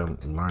 We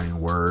started learning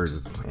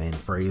words and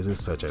phrases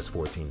such as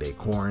 14-day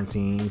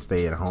quarantine,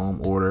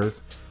 stay-at-home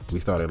orders. We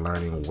started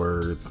learning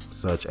words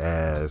such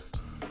as,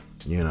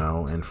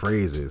 and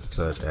phrases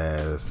such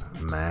as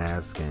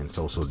mask and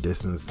social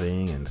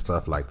distancing and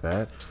stuff like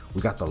that.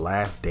 We got The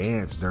Last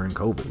Dance during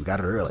COVID. We got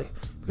it early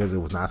because it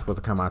was not supposed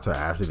to come out till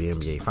after the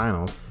NBA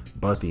Finals,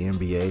 but the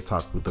NBA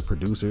talked with the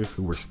producers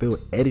who were still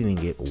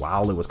editing it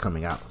while it was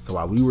coming out. So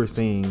while we were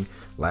seeing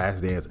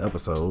Last Dance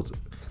episodes,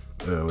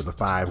 it was a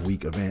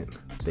 5-week event,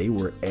 they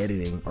were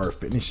editing or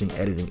finishing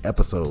editing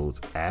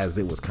episodes as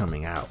it was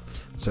coming out.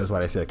 So that's why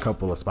they said a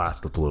couple of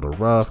spots looked a little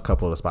rough, a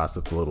couple of spots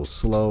looked a little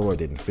slow or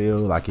didn't feel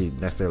like it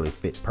necessarily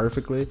fit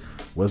perfectly,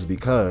 was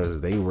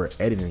because they were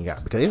editing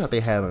out, because they thought they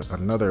had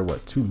another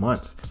 2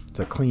 months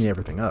to clean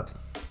everything up.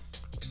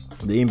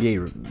 The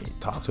NBA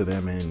talked to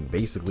them and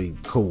basically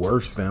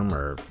coerced them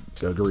or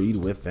agreed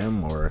with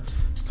them or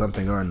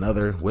something or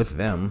another with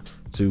them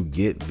to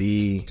get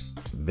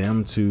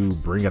them to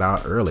bring it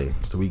out early.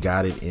 So we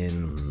got it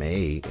in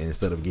May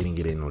instead of getting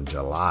it in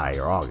July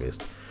or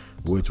August,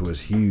 which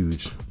was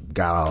huge.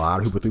 Got a lot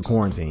of people through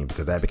quarantine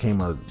because they became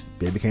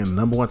the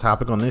number one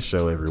topic on this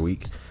show every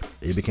week.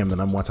 It became the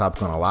number one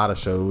topic on a lot of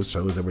shows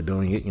that were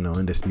doing it.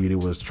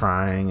 Undisputed was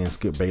trying, and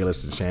Skip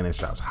Bayless and Shannon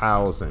Sharp's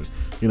house, and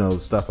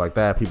stuff like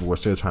that. People were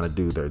still trying to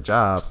do their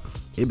jobs,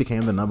 it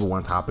became the number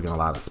one topic in a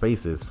lot of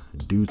spaces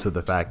due to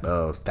the fact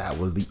of that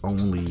was the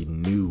only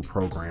new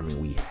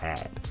programming we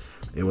had.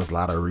 It was a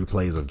lot of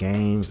replays of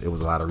games. It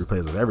was a lot of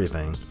replays of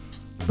everything.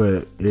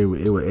 But it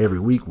every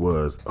week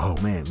was, oh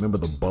man, remember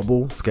the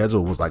bubble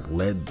schedule was like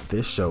led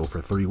this show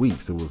for 3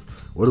 weeks. It was,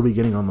 what are we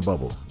getting on the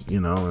bubble?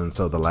 And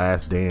so The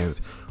Last Dance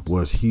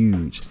was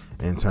huge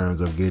in terms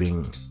of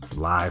getting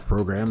live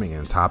programming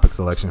and topic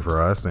selection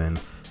for us, and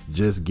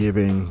just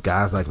giving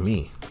guys like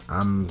me.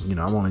 I'm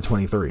only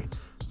 23.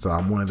 So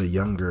I'm one of the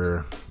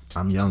younger,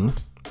 I'm young.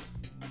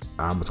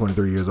 I'm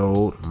 23 years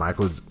old.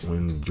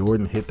 When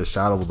Jordan hit the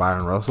shot over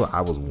Byron Russell,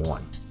 I was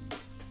one.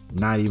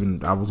 I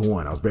was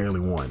one. I was barely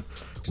one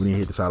when he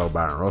hit the shot over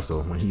Byron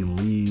Russell. When he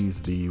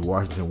leaves the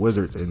Washington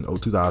Wizards in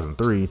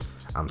 2003,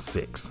 I'm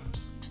 6.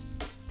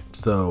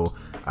 So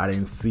I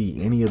didn't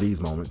see any of these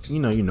moments. You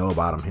know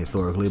about them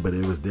historically, but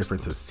it was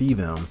different to see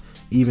them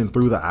even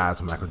through the eyes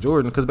of Michael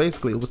Jordan, because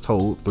basically it was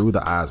told through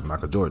the eyes of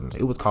Michael Jordan.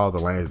 It was called The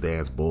Last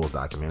Dance Bulls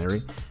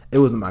documentary. It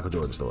was the Michael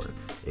Jordan story.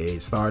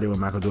 It started when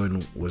Michael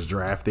Jordan was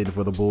drafted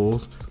for the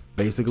Bulls,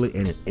 basically,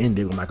 and it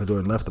ended when Michael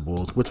Jordan left the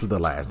Bulls, which was The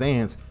Last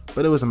Dance,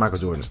 but it was the Michael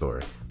Jordan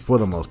story for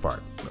the most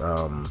part.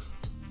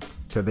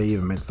 Because they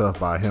even meant stuff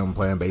by him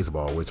playing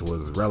baseball, which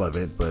was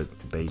relevant, but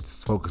they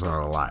focused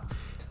on it a lot.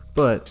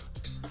 But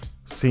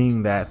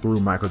seeing that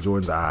through Michael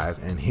Jordan's eyes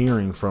and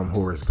hearing from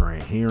Horace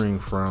Grant, hearing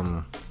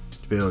from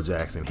Phil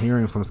Jackson,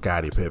 hearing from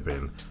Scottie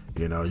Pippen,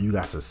 you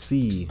got to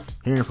see,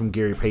 hearing from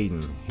Gary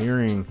Payton,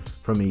 hearing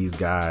from these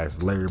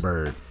guys, Larry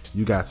Bird,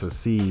 you got to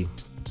see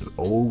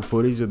old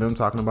footage of them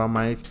talking about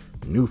Mike,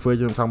 new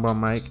footage of them talking about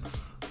Mike,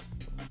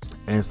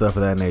 and stuff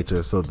of that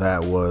nature. So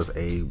that was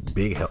a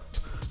big help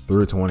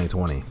through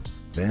 2020.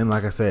 Then,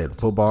 like I said,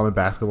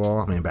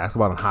 basketball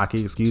and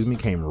hockey,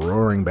 came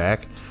roaring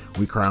back.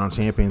 We crowned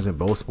champions in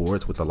both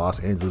sports, with the Los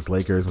Angeles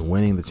Lakers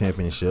winning the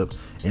championship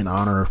in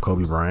honor of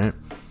Kobe Bryant.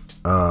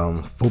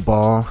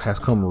 Football has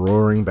come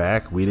roaring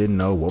back. We didn't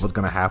know what was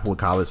going to happen with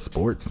college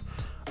sports.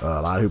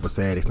 A lot of people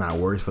said it's not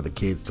worth for the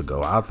kids to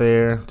go out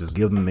there. Just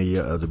give them the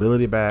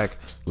eligibility back,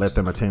 let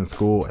them attend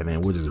school, and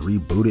then we'll just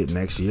reboot it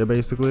next year,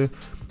 basically.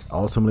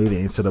 Ultimately, the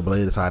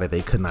NCAA decided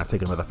they could not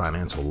take another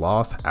financial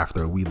loss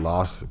after we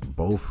lost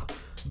both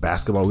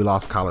basketball. We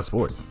lost college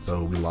sports.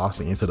 So we lost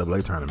the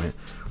NCAA tournament.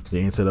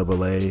 The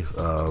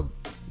NCAA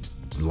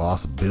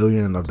lost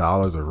billions of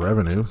dollars of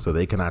revenue, so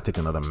they cannot take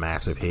another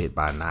massive hit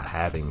by not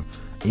having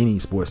any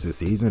sports this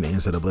season. The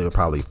NCAA will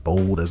probably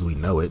fold as we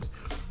know it.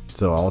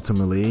 So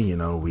ultimately,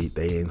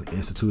 they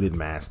instituted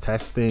mass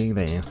testing.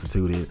 They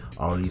instituted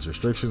all these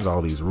restrictions,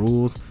 all these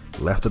rules,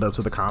 left it up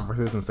to the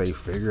conferences and say,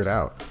 figure it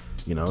out.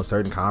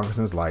 Certain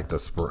conferences like the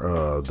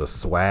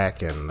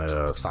SWAC and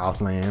the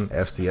Southland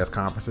FCS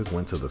conferences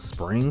went to the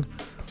spring.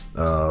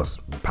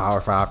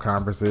 Power 5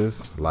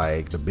 conferences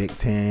like the Big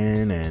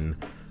Ten and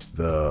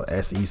the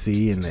SEC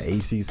and the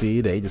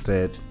ACC, they just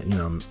said,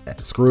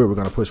 screw it, we're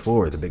going to push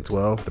forward. The Big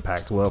 12, the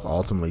Pac-12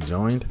 ultimately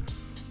joined.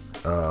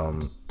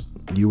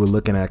 You were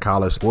looking at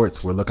college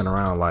sports. We're looking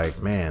around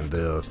like, man,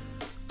 the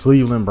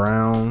Cleveland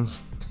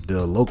Browns,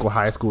 the local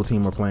high school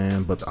team are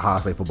playing, but the Ohio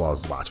State football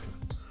is watching.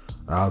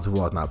 Ohio State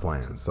football is not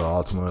playing. So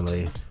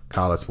ultimately,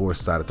 college sports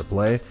decided to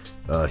play.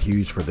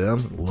 Huge for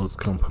them. Looks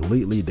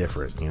completely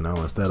different.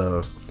 Instead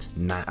of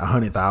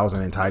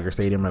 100,000 in Tiger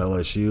Stadium at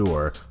LSU,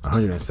 or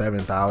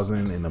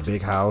 107,000 in the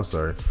Big House,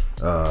 or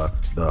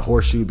the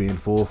Horseshoe being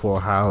full for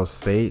Ohio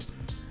State,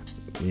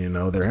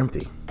 they're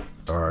empty.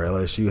 Or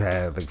LSU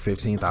had like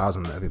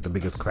 15,000, I think the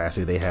biggest crash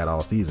that they had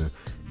all season.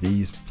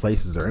 These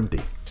places are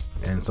empty.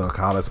 And so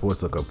college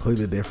sports are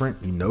completely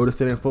different. You notice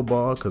it in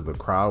football because the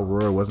crowd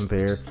roar wasn't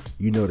there.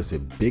 You notice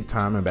it big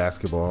time in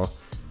basketball.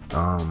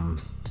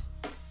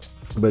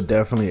 But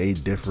definitely a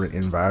different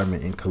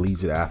environment in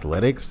collegiate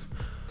athletics.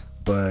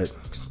 But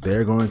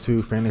they're going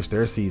to finish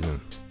their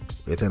season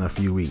within a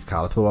few weeks.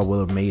 College football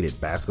will have made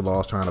it. Basketball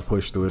is trying to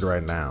push through it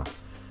right now.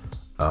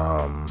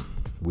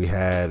 We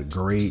had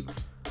great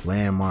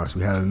landmarks.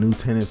 We had a new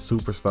tennis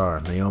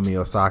superstar, Naomi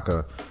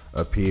Osaka,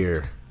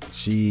 appear.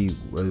 She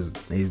is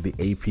the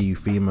AP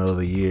Female of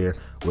the Year,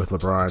 with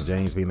LeBron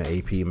James being the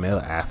AP Male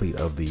Athlete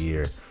of the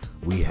Year.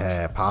 We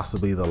had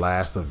possibly the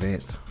last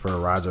event for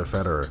Roger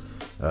Federer,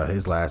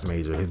 his last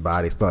major. His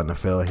body's starting to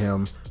fail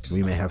him.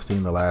 We may have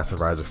seen the last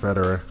of Roger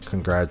Federer.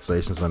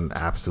 Congratulations on an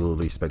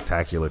absolutely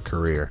spectacular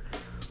career.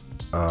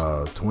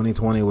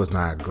 2020 was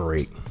not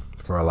great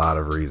for a lot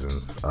of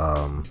reasons.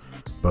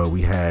 But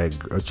we had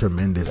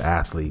tremendous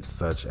athletes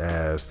such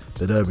as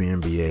the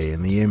WNBA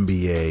and the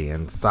NBA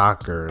and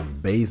soccer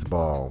and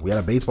baseball. We had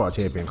a baseball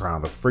champion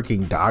crown. The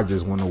freaking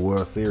Dodgers won the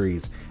World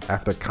Series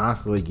after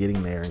constantly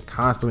getting there and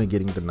constantly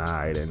getting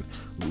denied and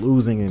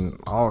losing in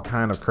all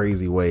kind of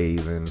crazy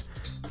ways. And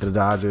the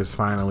Dodgers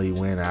finally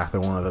win after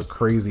one of the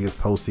craziest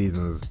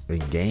postseasons in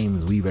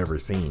games we've ever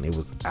seen. It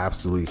was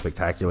absolutely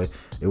spectacular.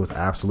 It was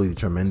absolutely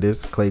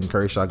tremendous. Clayton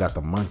Kershaw got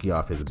the monkey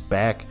off his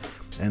back,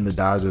 and the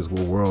Dodgers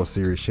were World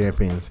Series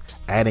champions,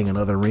 adding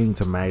another ring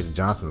to Magic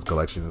Johnson's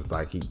collection. It's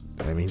like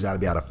he's got to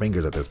be out of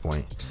fingers at this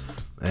point.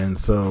 And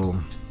so,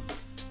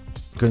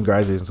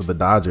 congratulations to the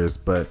Dodgers,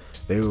 but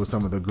they were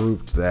some of the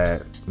groups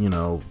that,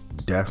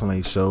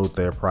 definitely showed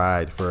their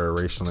pride for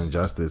racial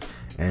injustice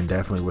and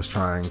definitely was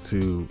trying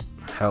to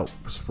help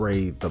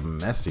spread the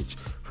message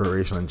for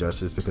racial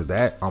injustice, because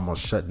that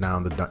almost shut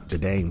down the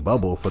dang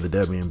bubble for the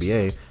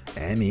WNBA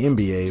and the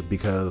NBA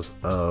because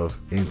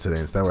of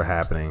incidents that were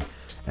happening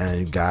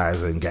and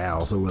guys and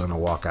gals who were willing to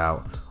walk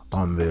out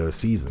on their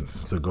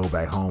seasons to go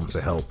back home to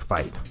help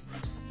fight.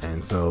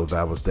 And so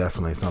that was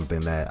definitely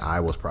something that I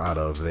was proud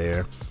of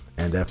there,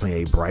 and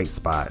definitely a bright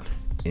spot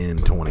in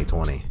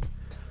 2020.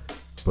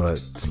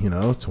 But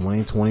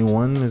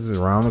 2021 is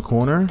around the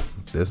corner.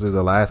 This is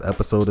the last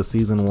episode of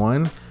season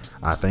 1.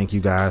 I thank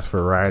you guys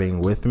for riding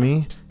with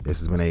me. This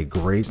has been a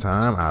great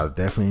time. I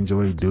definitely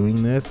enjoyed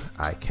doing this.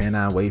 I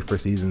cannot wait for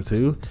season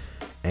 2,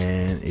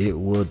 and it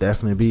will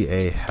definitely be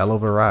a hell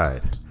of a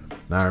ride.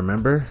 Now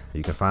remember,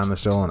 you can find the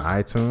show on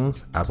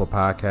iTunes, Apple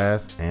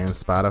Podcasts, and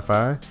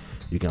Spotify.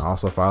 You can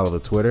also follow the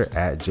Twitter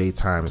at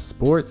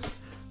JTimesSports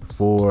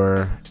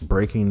for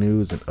breaking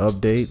news and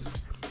updates.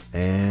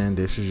 And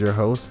this is your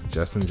host,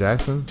 Justin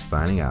Jackson,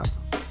 signing out.